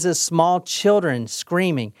Eliza's small children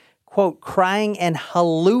screaming, quote, crying and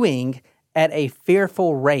hallooing at a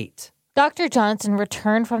fearful rate. Dr. Johnson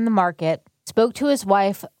returned from the market, spoke to his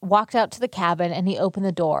wife, walked out to the cabin, and he opened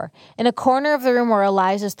the door. In a corner of the room were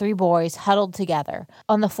Eliza's 3 boys huddled together.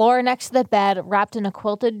 On the floor next to the bed, wrapped in a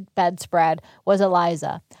quilted bedspread, was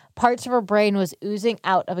Eliza. Parts of her brain was oozing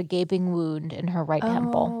out of a gaping wound in her right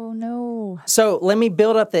temple. Oh, no. So let me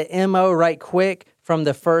build up the MO right quick from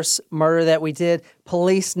the first murder that we did.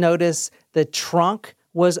 Police noticed the trunk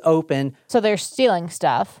was open. So they're stealing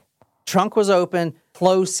stuff. Trunk was open,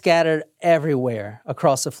 clothes scattered everywhere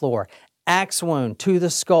across the floor. Axe wound to the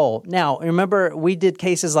skull. Now, remember, we did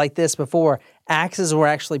cases like this before. Axes were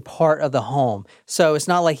actually part of the home. So it's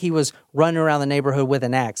not like he was running around the neighborhood with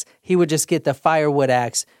an axe. He would just get the firewood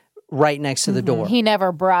axe right next to the door. He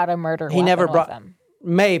never brought a murder weapon with him.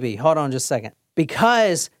 Maybe. Hold on just a second.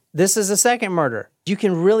 Because this is the second murder. You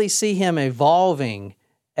can really see him evolving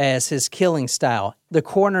as his killing style. The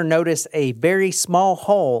coroner noticed a very small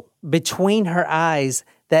hole between her eyes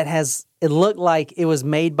that it looked like it was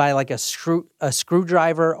made by like a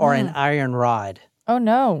screwdriver or an iron rod. Oh,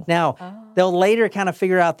 no. Now, they'll later kind of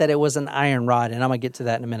figure out that it was an iron rod, and I'm going to get to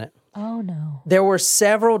that in a minute. Oh, no. There were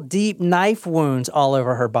several deep knife wounds all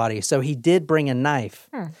over her body, so he did bring a knife.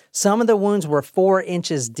 Some of the wounds were 4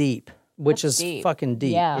 inches deep, which is deep. fucking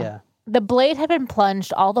deep. Yeah. The blade had been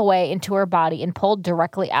plunged all the way into her body and pulled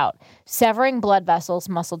directly out, severing blood vessels,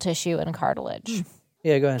 muscle tissue, and cartilage.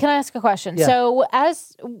 Yeah, go ahead. Can I ask a question? Yeah. So,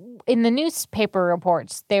 as in the newspaper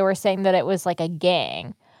reports, they were saying that it was like a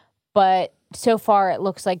gang, but so far it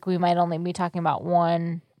looks like we might only be talking about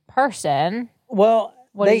one person. Well,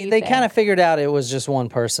 What do they you they think? kind of figured out it was just one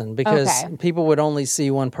person because Okay. people would only see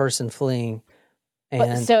one person fleeing. But,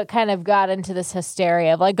 And so it kind of got into this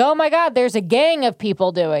hysteria of like, oh my God, there's a gang of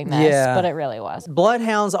people doing this. Yeah. But it really wasn't.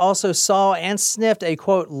 bloodhounds also saw and sniffed a,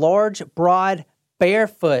 quote, large, broad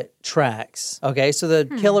barefoot tracks. Okay, so the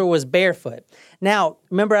killer was barefoot. Now,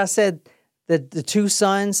 remember I said that the two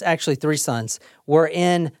sons, actually three sons, were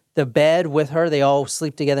in the bed with her. They all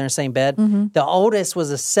sleep together in the same bed. The oldest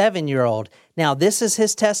was a 7-year-old. Now, this is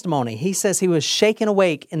his testimony. He says he was shaken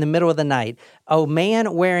awake in the middle of the night. A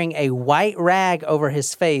man wearing a white rag over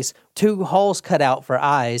his face, 2 holes cut out for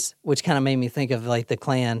eyes, which kind of made me think of like the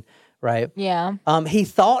Klan, right? Yeah. He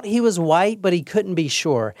thought he was white, but he couldn't be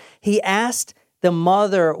sure. He asked the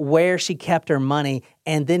mother where she kept her money,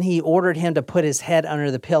 and then he ordered him to put his head under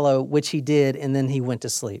the pillow, which he did, and then he went to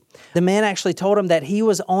sleep. The man actually told him that he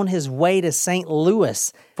was on his way to St.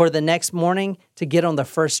 Louis for the next morning to get on the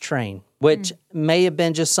first train, which may have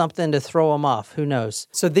been just something to throw him off. Who knows?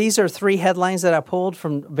 So these are 3 headlines that I pulled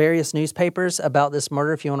from various newspapers about this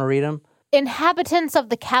murder, if you want to read them. Inhabitants of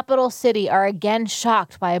the capital city are again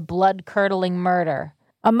shocked by a blood-curdling murder.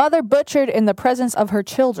 A mother butchered in the presence of her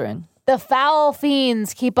children. The foul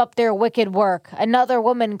fiends keep up their wicked work. Another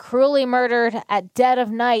woman cruelly murdered at dead of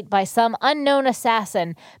night by some unknown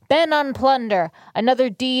assassin, bent on plunder. Another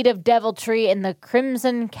deed of deviltry in the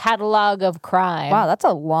crimson catalog of crime. Wow, that's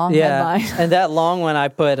a long headline. And that long one I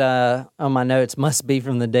put on my notes must be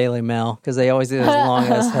from the Daily Mail because they always do those long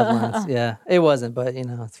ass headlines. Yeah, it wasn't, but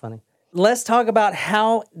it's funny. Let's talk about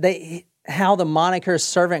how the moniker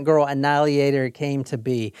Servant Girl Annihilator came to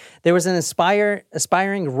be. There was an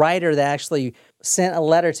aspiring writer that actually sent a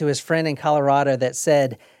letter to his friend in Colorado that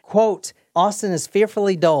said, quote, Austin is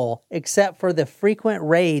fearfully dull except for the frequent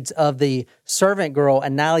raids of the Servant Girl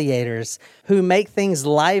Annihilators who make things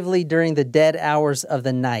lively during the dead hours of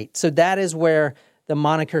the night. So that is where the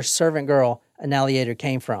moniker Servant Girl Annihilator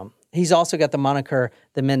came from. He's also got the moniker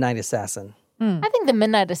the Midnight Assassin. I think the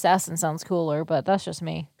Midnight Assassin sounds cooler, but that's just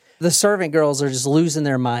me. The servant girls are just losing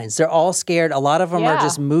their minds. They're all scared. A lot of them are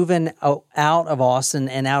just moving out of Austin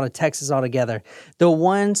and out of Texas altogether. A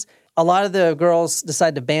lot of the girls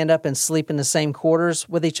decide to band up and sleep in the same quarters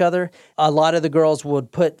with each other. A lot of the girls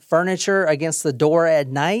would put furniture against the door at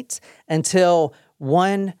night until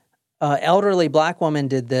one elderly black woman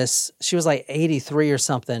did this. She was like 83 or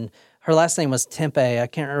something. Her last name was Tempe. I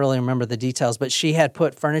can't really remember the details, but she had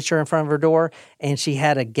put furniture in front of her door, and she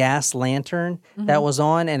had a gas lantern that was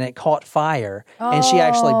on, and it caught fire, and she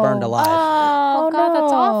actually burned alive. Oh, God,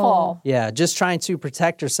 that's awful. Yeah, just trying to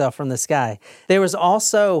protect herself from this guy. There was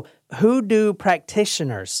also hoodoo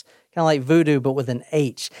practitioners, kind of like voodoo, but with an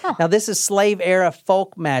H. Now, this is slave-era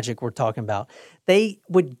folk magic we're talking about. They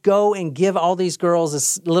would go and give all these girls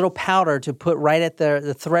this little powder to put right at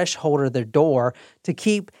the threshold of their door to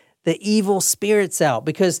keep the evil spirits out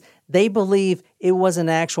because they believe it was an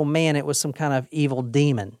actual man. It was some kind of evil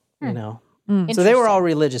demon, So they were all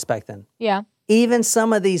religious back then. Yeah. Even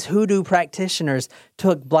some of these hoodoo practitioners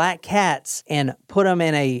took black cats and put them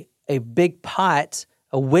in a big pot,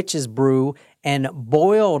 a witch's brew, and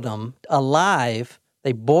boiled them alive.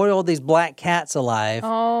 They boiled these black cats alive.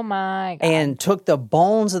 Oh, my God. And took the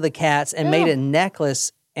bones of the cats and made a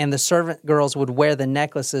necklace, and the servant girls would wear the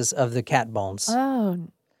necklaces of the cat bones. Oh,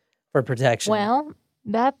 for protection. Well,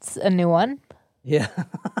 that's a new one. Yeah.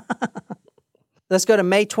 Let's go to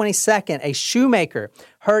May 22nd. A shoemaker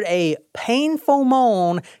heard a painful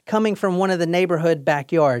moan coming from one of the neighborhood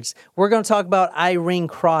backyards. We're going to talk about Irene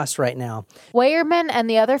Cross right now. Weyerman and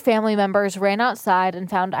the other family members ran outside and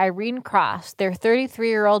found Irene Cross, their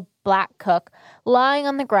 33-year-old black cook, lying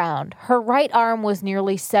on the ground. Her right arm was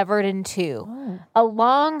nearly severed in 2. Oh. A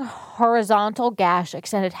long horizontal gash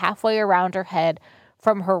extended halfway around her head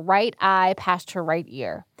from her right eye past her right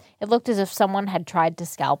ear. It looked as if someone had tried to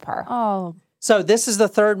scalp her. Oh. So this is the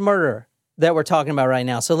third murder that we're talking about right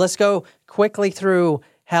now. So let's go quickly through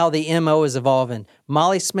how the MO is evolving.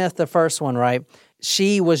 Molly Smith, the first one, right?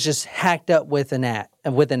 She was just hacked up with an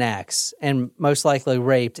axe and most likely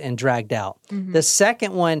raped and dragged out. Mm-hmm. The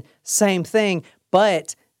second one, same thing,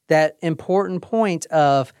 but that important point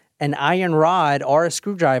of an iron rod or a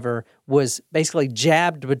screwdriver was basically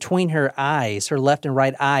jabbed between her eyes, her left and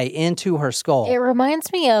right eye, into her skull. It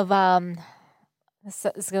reminds me of, this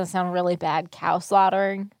is going to sound really bad, cow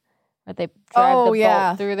slaughtering, where they drive the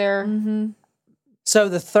bolt through their... Mm-hmm. So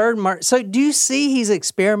the third murder... So do you see he's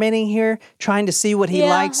experimenting here, trying to see what he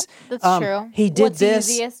likes? That's true. He did this.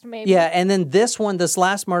 Easiest, maybe? Yeah, and then this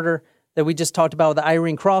last murder that we just talked about with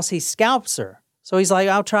Irene Cross, he scalps her. So he's like,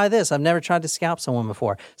 I'll try this. I've never tried to scalp someone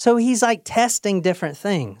before. So he's like testing different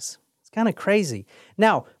things. It's kind of crazy.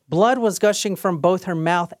 Now, blood was gushing from both her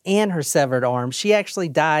mouth and her severed arm. She actually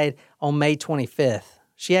died on May 25th.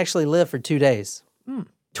 She actually lived for 2 days.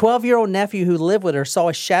 12-year-old nephew who lived with her saw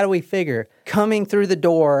a shadowy figure coming through the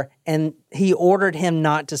door, and he ordered him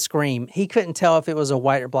not to scream. He couldn't tell if it was a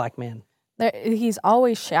white or black man. He's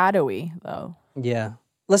always shadowy, though. Yeah.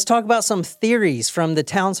 Let's talk about some theories from the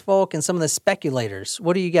townsfolk and some of the speculators.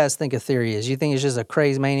 What do you guys think a theory is? You think it's just a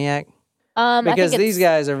crazy maniac? Because these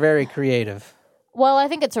guys are very creative. Well, I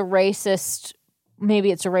think it's a racist.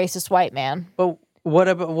 Maybe it's a racist white man. But what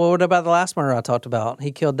about the last murder I talked about?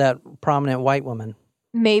 He killed that prominent white woman.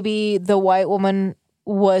 Maybe the white woman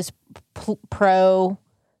was pro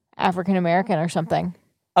African American or something.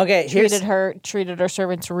 Okay, treated her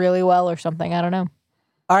servants really well or something. I don't know.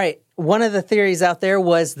 All right. One of the theories out there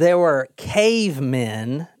was there were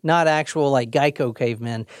cavemen, not actual like Geico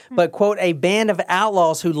cavemen, but, quote, a band of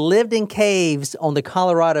outlaws who lived in caves on the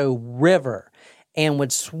Colorado River and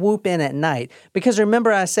would swoop in at night. Because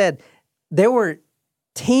remember I said there were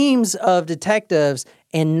teams of detectives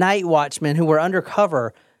and night watchmen who were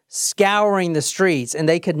undercover scouring the streets, and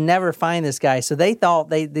they could never find this guy. So they thought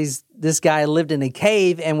this guy lived in a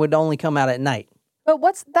cave and would only come out at night. But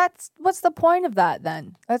what's the point of that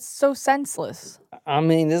then? That's so senseless. I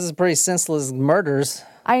mean, this is pretty senseless murders.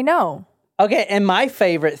 I know. Okay, and my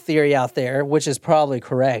favorite theory out there, which is probably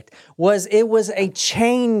correct, was it was a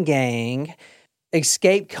chain gang,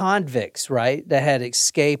 escaped convicts, right, that had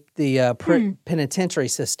escaped the penitentiary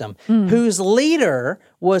system, whose leader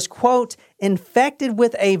was, quote, infected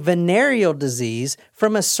with a venereal disease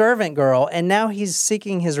from a servant girl, and now he's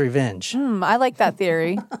seeking his revenge. I like that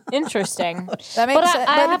theory. Interesting. That makes sense.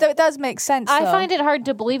 But it does make sense, I though. find it hard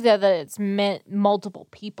to believe that it's meant multiple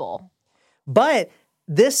people. But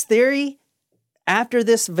this theory, after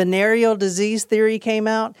this venereal disease theory came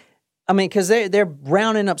out, I mean, because they're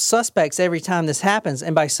rounding up suspects every time this happens.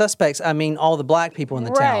 And by suspects, I mean all the black people in the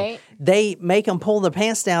town. They make them pull their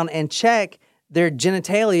pants down and check their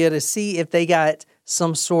genitalia to see if they got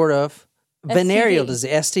some sort of venereal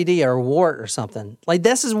disease, STD or wart or something. Like,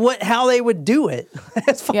 this is how they would do it.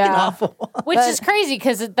 It's fucking awful. Which is crazy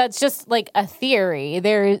because that's just like a theory.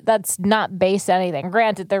 That's not based on anything.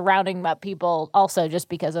 Granted, they're rounding up people also just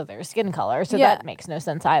because of their skin color, so that makes no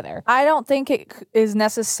sense either. I don't think it is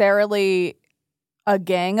necessarily a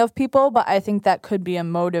gang of people, but I think that could be a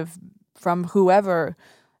motive from whoever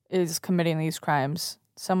is committing these crimes.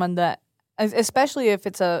 Someone that, especially if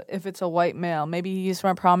it's a white male, maybe he's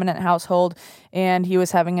from a prominent household and he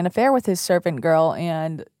was having an affair with his servant girl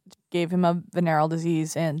and gave him a venereal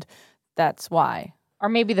disease, and that's why. Or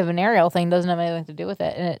maybe the venereal thing doesn't have anything to do with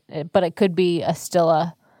it, but it could be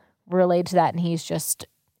still related to that, and he's just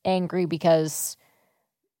angry because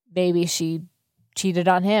maybe she cheated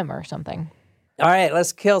on him or something. All right,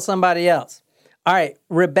 let's kill somebody else. All right,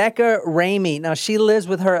 Rebecca Ramey. Now, she lives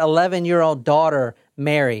with her 11-year-old daughter,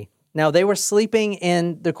 Mary. Now, they were sleeping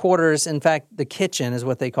in the quarters, in fact, the kitchen is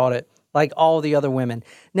what they called it, like all the other women.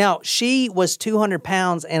 Now, she was 200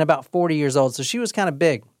 pounds and about 40 years old, so she was kind of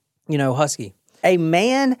big, husky. A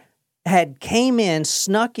man had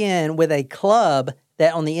snuck in with a club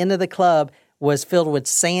that on the end of the club was filled with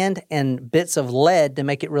sand and bits of lead to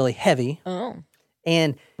make it really heavy. Oh.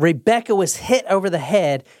 And Rebecca was hit over the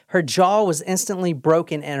head. Her jaw was instantly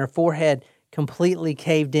broken and her forehead completely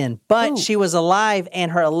caved in. But she was alive,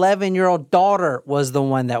 and her 11-year-old daughter was the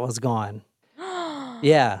one that was gone.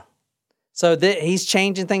 Yeah. So he's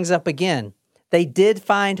changing things up again. They did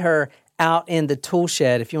find her out in the tool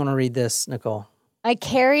shed. If you want to read this, Nicole. I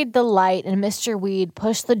carried the light, and Mr. Weed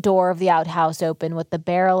pushed the door of the outhouse open with the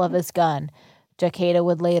barrel of his gun. Jacada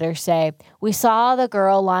would later say, "We saw the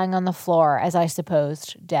girl lying on the floor, as I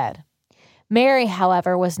supposed, dead." Mary,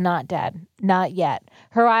 however, was not dead. Not yet.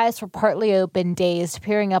 Her eyes were partly open, dazed,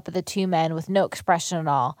 peering up at the two men with no expression at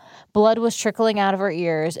all. Blood was trickling out of her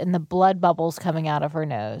ears and the blood bubbles coming out of her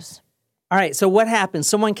nose. All right, so what happened?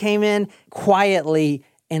 Someone came in quietly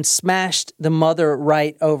and smashed the mother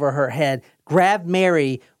right over her head, grabbed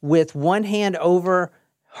Mary with one hand over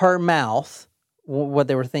her mouth, what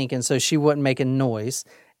they were thinking, so she wouldn't make a noise,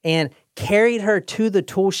 and carried her to the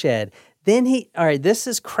tool shed. Then all right, this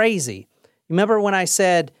is crazy. Remember when I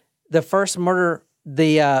said the first murder,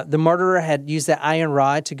 the murderer had used that iron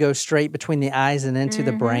rod to go straight between the eyes and into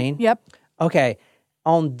the brain? Yep. Okay.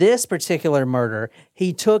 On this particular murder,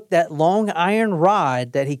 he took that long iron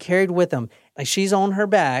rod that he carried with him. Like, she's on her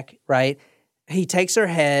back, right? He takes her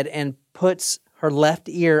head and puts her left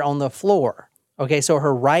ear on the floor. Okay, so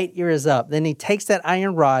her right ear is up. Then he takes that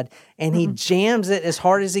iron rod and he jams it as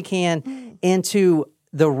hard as he can into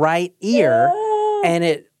the right ear, and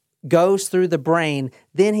it goes through the brain.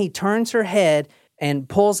 Then he turns her head and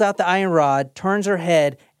pulls out the iron rod, turns her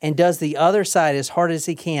head, and does the other side as hard as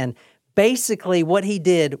he can. Basically, what he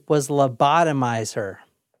did was lobotomize her.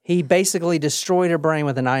 He basically destroyed her brain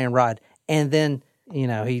with an iron rod, and then,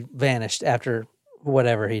 he vanished after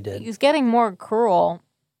whatever he did. He's getting more cruel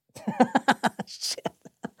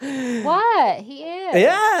What? He is.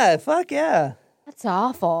 Yeah, fuck yeah. That's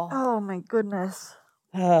awful. Oh my goodness.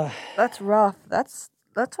 That's rough. That's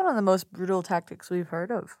one of the most brutal tactics we've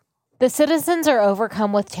heard of. The citizens are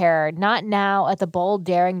overcome with terror, not now at the bold,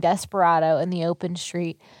 daring desperado in the open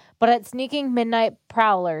street, but at sneaking midnight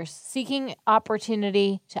prowlers seeking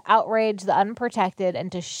opportunity to outrage the unprotected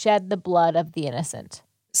and to shed the blood of the innocent.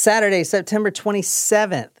 Saturday, September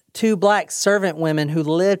 27th, two black servant women who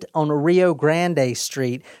lived on Rio Grande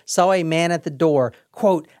Street saw a man at the door,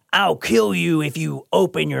 quote, "I'll kill you if you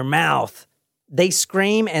open your mouth." They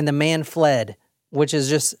scream and the man fled, which is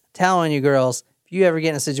just telling you girls, if you ever get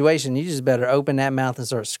in a situation, you just better open that mouth and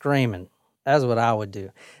start screaming. That's what I would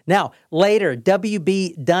do. Now, later,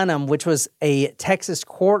 W.B. Dunham, which was a Texas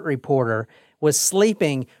court reporter, was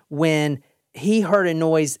sleeping when he heard a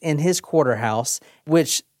noise in his quarter house,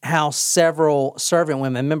 which housed several servant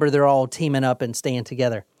women. Remember, they're all teaming up and staying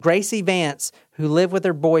together. Gracie Vance, who lived with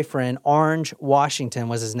her boyfriend, Orange Washington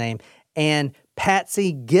was his name, and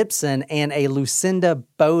Patsy Gibson and a Lucinda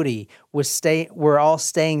Bodie were all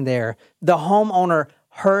staying there. The homeowner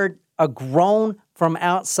heard a groan from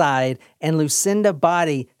outside, and Lucinda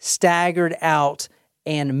Bodie staggered out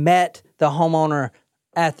and met the homeowner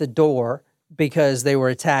at the door because they were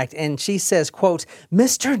attacked. And she says, quote,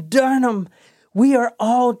 "Mr. Dunham, we are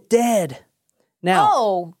all dead." Now,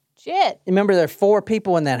 Oh, shit. remember, there are 4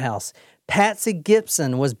 people in that house. Patsy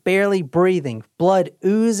Gibson was barely breathing, blood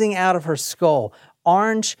oozing out of her skull.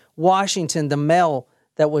 Orange Washington, the male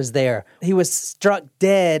that was there, he was struck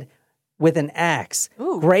dead with an axe.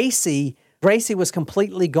 Gracie was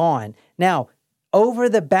completely gone. Now, over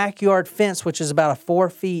the backyard fence, which is about a 4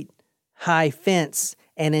 feet high fence,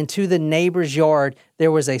 and into the neighbor's yard,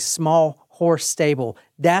 there was a small horse stable.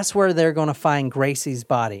 That's where they're going to find Gracie's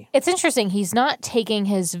body. It's interesting. He's not taking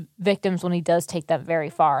his victims when he does take them very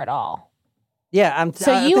far at all. Yeah, I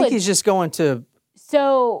think he's just going to...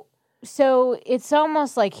 So it's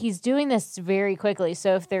almost like he's doing this very quickly.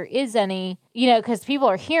 So if there is any, because people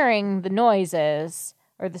are hearing the noises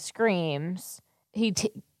or the screams, he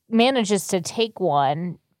manages to take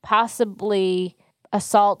one, possibly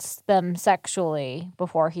assaults them sexually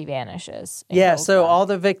before he vanishes. Yeah, so all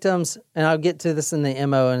the victims, and I'll get to this in the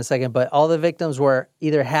MO in a second, but all the victims were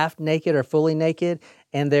either half naked or fully naked,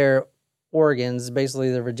 and their organs, basically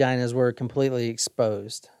their vaginas, were completely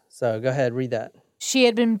exposed. So go ahead, read that. She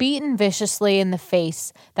had been beaten viciously in the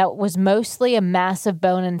face that was mostly a mass of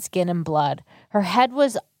bone and skin and blood. Her head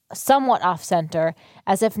was somewhat off-center,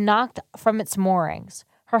 as if knocked from its moorings.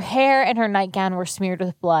 Her hair and her nightgown were smeared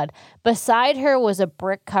with blood. Beside her was a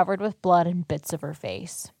brick covered with blood and bits of her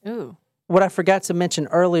face. Ooh. What I forgot to mention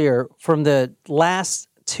earlier from the last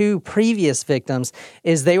 2 previous victims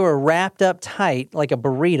is they were wrapped up tight like a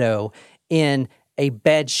burrito in a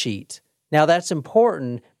bed sheet. Now, that's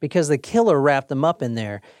important because the killer wrapped them up in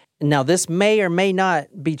there. Now, this may or may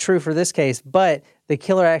not be true for this case, but the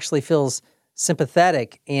killer actually feels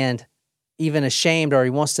sympathetic and even ashamed, or he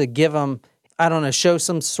wants to give them, show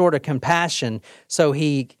some sort of compassion. So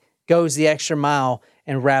he goes the extra mile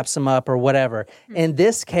and wraps them up or whatever. In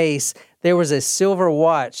this case, there was a silver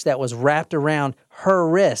watch that was wrapped around her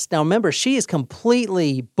wrist. Now, remember, she is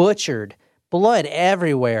completely butchered. Blood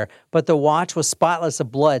everywhere, but the watch was spotless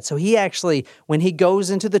of blood. So he actually, when he goes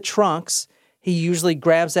into the trunks, he usually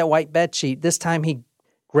grabs that white bed sheet. This time he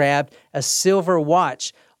grabbed a silver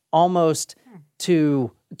watch almost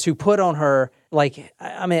to put on her, like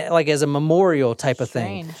as a memorial type of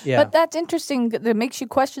thing. Yeah. But that's interesting. That makes you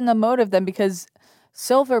question the motive then, because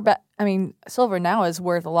silver now is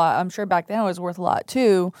worth a lot. I'm sure back then it was worth a lot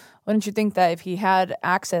too. Wouldn't you think that if he had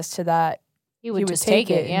access to that, He would just take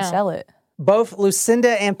it and sell it? Both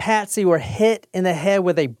Lucinda and Patsy were hit in the head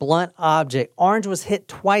with a blunt object. Orange was hit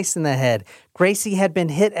twice in the head. Gracie had been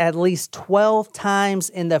hit at least 12 times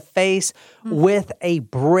in the face with a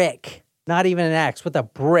brick. Not even an axe, with a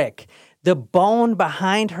brick. The bone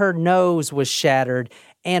behind her nose was shattered,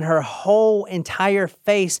 and her whole entire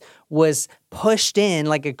face was pushed in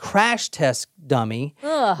like a crash test dummy.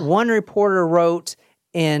 Ugh. One reporter wrote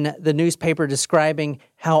in the newspaper describing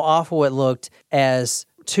how awful it looked as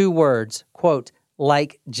 2 words, quote,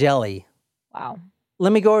 "like jelly." Wow.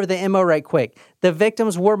 Let me go over the MO right quick. The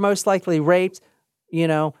victims were most likely raped,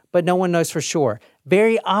 but no one knows for sure.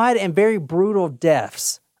 Very odd and very brutal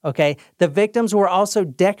deaths, okay? The victims were also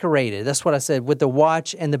decorated. That's what I said, with the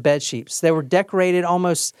watch and the bed sheets. They were decorated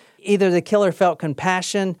almost, either the killer felt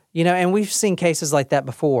compassion, and we've seen cases like that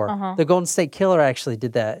before. The Golden State Killer actually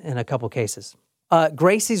did that in a couple cases.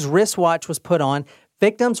 Gracie's wristwatch was put on.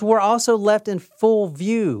 Victims were also left in full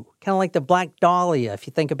view, kind of like the Black Dahlia, if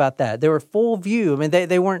you think about that. They were full view. I mean,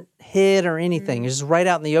 they weren't hid or anything. It was just right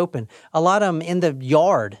out in the open. A lot of them in the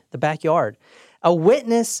yard, the backyard. A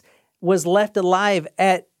witness was left alive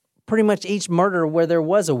at pretty much each murder where there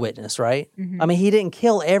was a witness, right? I mean, he didn't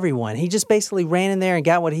kill everyone. He just basically ran in there and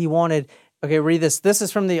got what he wanted. Okay, read this. This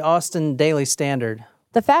is from the Austin Daily Standard.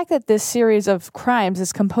 The fact that this series of crimes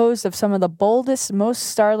is composed of some of the boldest, most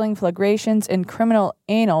startling flagrations in criminal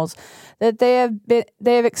annals, that they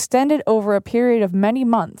have extended over a period of many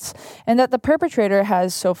months, and that the perpetrator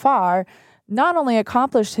has so far not only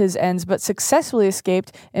accomplished his ends but successfully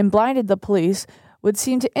escaped and blinded the police, would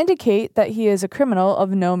seem to indicate that he is a criminal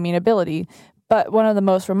of no mean ability, but one of the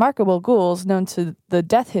most remarkable ghouls known to the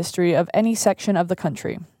death history of any section of the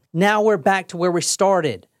country. Now we're back to where we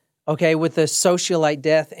started. Okay, with the socialite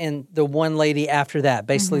death and the one lady after that,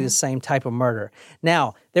 basically the same type of murder.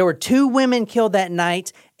 Now, there were 2 women killed that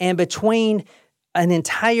night, and between an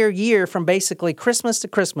entire year from basically Christmas to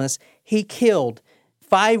Christmas, he killed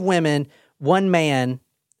 5 women, 1 man,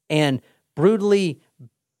 and brutally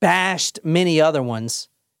bashed many other ones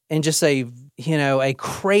in just a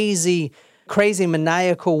crazy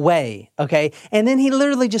maniacal way, okay? And then he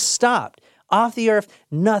literally just stopped off the earth,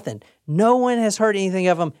 nothing. No one has heard anything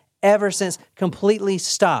of him ever since, completely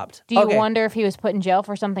stopped. Do you wonder if he was put in jail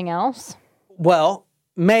for something else? Well,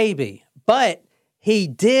 maybe. But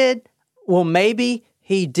maybe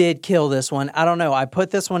he did kill this one. I don't know. I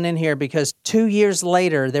put this one in here because 2 years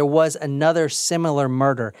later, there was another similar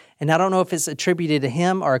murder. And I don't know if it's attributed to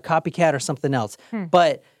him or a copycat or something else.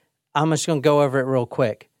 But I'm just going to go over it real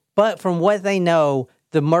quick. But from what they know,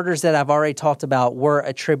 the murders that I've already talked about were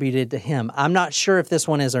attributed to him. I'm not sure if this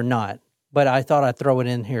one is or not, but I thought I'd throw it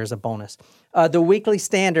in here as a bonus. The Weekly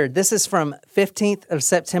Standard, this is from 15th of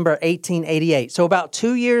September, 1888. So about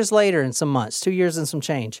 2 years later and some months, 2 years and some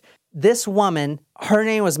change. This woman, her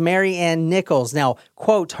name was Mary Ann Nichols. Now,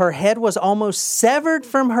 quote, her head was almost severed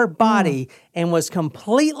from her body and was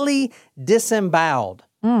completely disemboweled.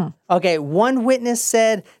 Okay, one witness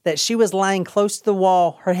said that she was lying close to the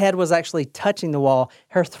wall. Her head was actually touching the wall.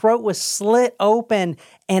 Her throat was slit open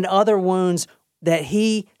and other wounds that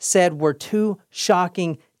he said were too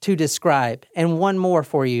shocking to describe. And one more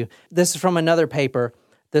for you. This is from another paper,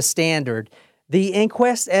 The Standard. The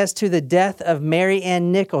inquest as to the death of Mary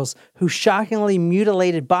Ann Nichols, whose shockingly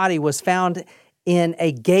mutilated body was found in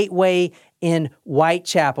a gateway in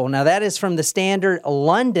Whitechapel. Now, that is from The Standard,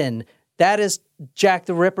 London. That is Jack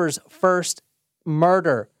the Ripper's first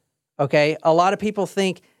murder, okay? A lot of people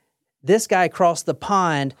think this guy crossed the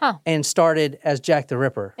pond and started as Jack the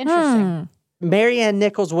Ripper. Interesting. Mary Ann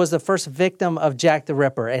Nichols was the first victim of Jack the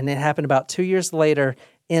Ripper, and it happened about 2 years later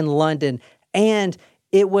in London. And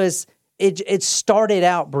it started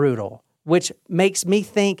out brutal, which makes me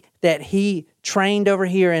think that he trained over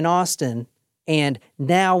here in Austin, and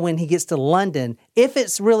now when he gets to London, if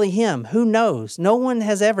it's really him, who knows? No one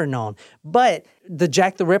has ever known. But the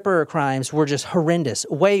Jack the Ripper crimes were just horrendous,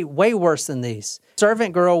 way worse than these.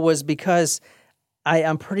 Servant girl was because,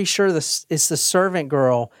 I'm pretty sure it's the servant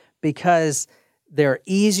girl because they're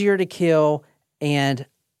easier to kill and,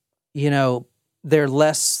 they're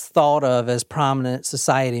less thought of as prominent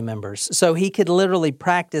society members. So he could literally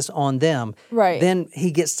practice on them. Right. Then he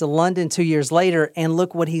gets to London 2 years later, and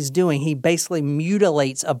look what he's doing. He basically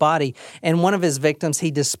mutilates a body. And one of his victims, he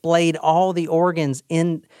displayed all the organs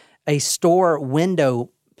in a store window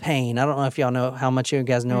pane. I don't know if y'all know how much you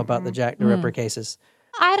guys know about the Jack the Ripper cases.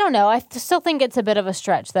 I don't know. I still think it's a bit of a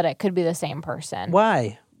stretch that it could be the same person.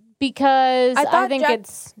 Why? Because I think Jack-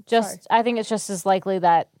 it's just as likely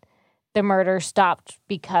that the murder stopped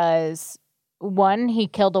because, one, he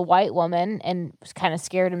killed a white woman and was kind of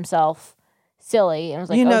scared himself silly and was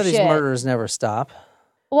like, these murders never stop.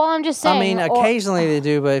 Well, I'm just saying. I mean, occasionally they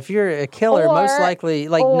do, but if you're a killer, most likely,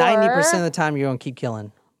 90% of the time, you're going to keep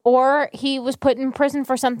killing. Or he was put in prison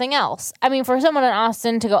for something else. I mean, for someone in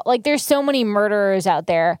Austin to go, there's so many murderers out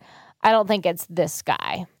there. I don't think it's this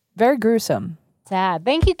guy. Very gruesome. Sad.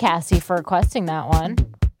 Thank you, Cassie, for requesting that one.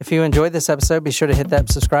 If you enjoyed this episode, be sure to hit that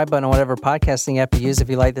subscribe button on whatever podcasting app you use. If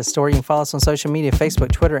you like this story, you can follow us on social media,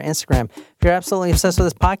 Facebook, Twitter, Instagram. If you're absolutely obsessed with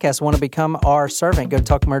this podcast, want to become our servant, go to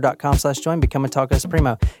talkmurder.com/join, become a Taco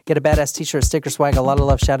Supremo. Get a badass t-shirt, sticker swag, a lot of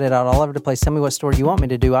love, shout it out all over the place. Tell me what story you want me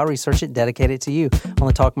to do. I'll research it, dedicate it to you on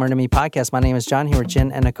the Talk Murder Me podcast. My name is John, here with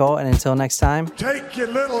Jen and Nicole, and until next time. Take your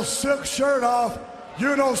little silk shirt off.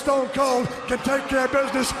 You know Stone Cold can take care of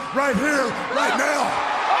business right here, right now.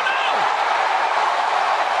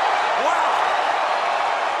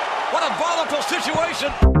 What a volatile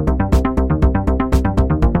situation.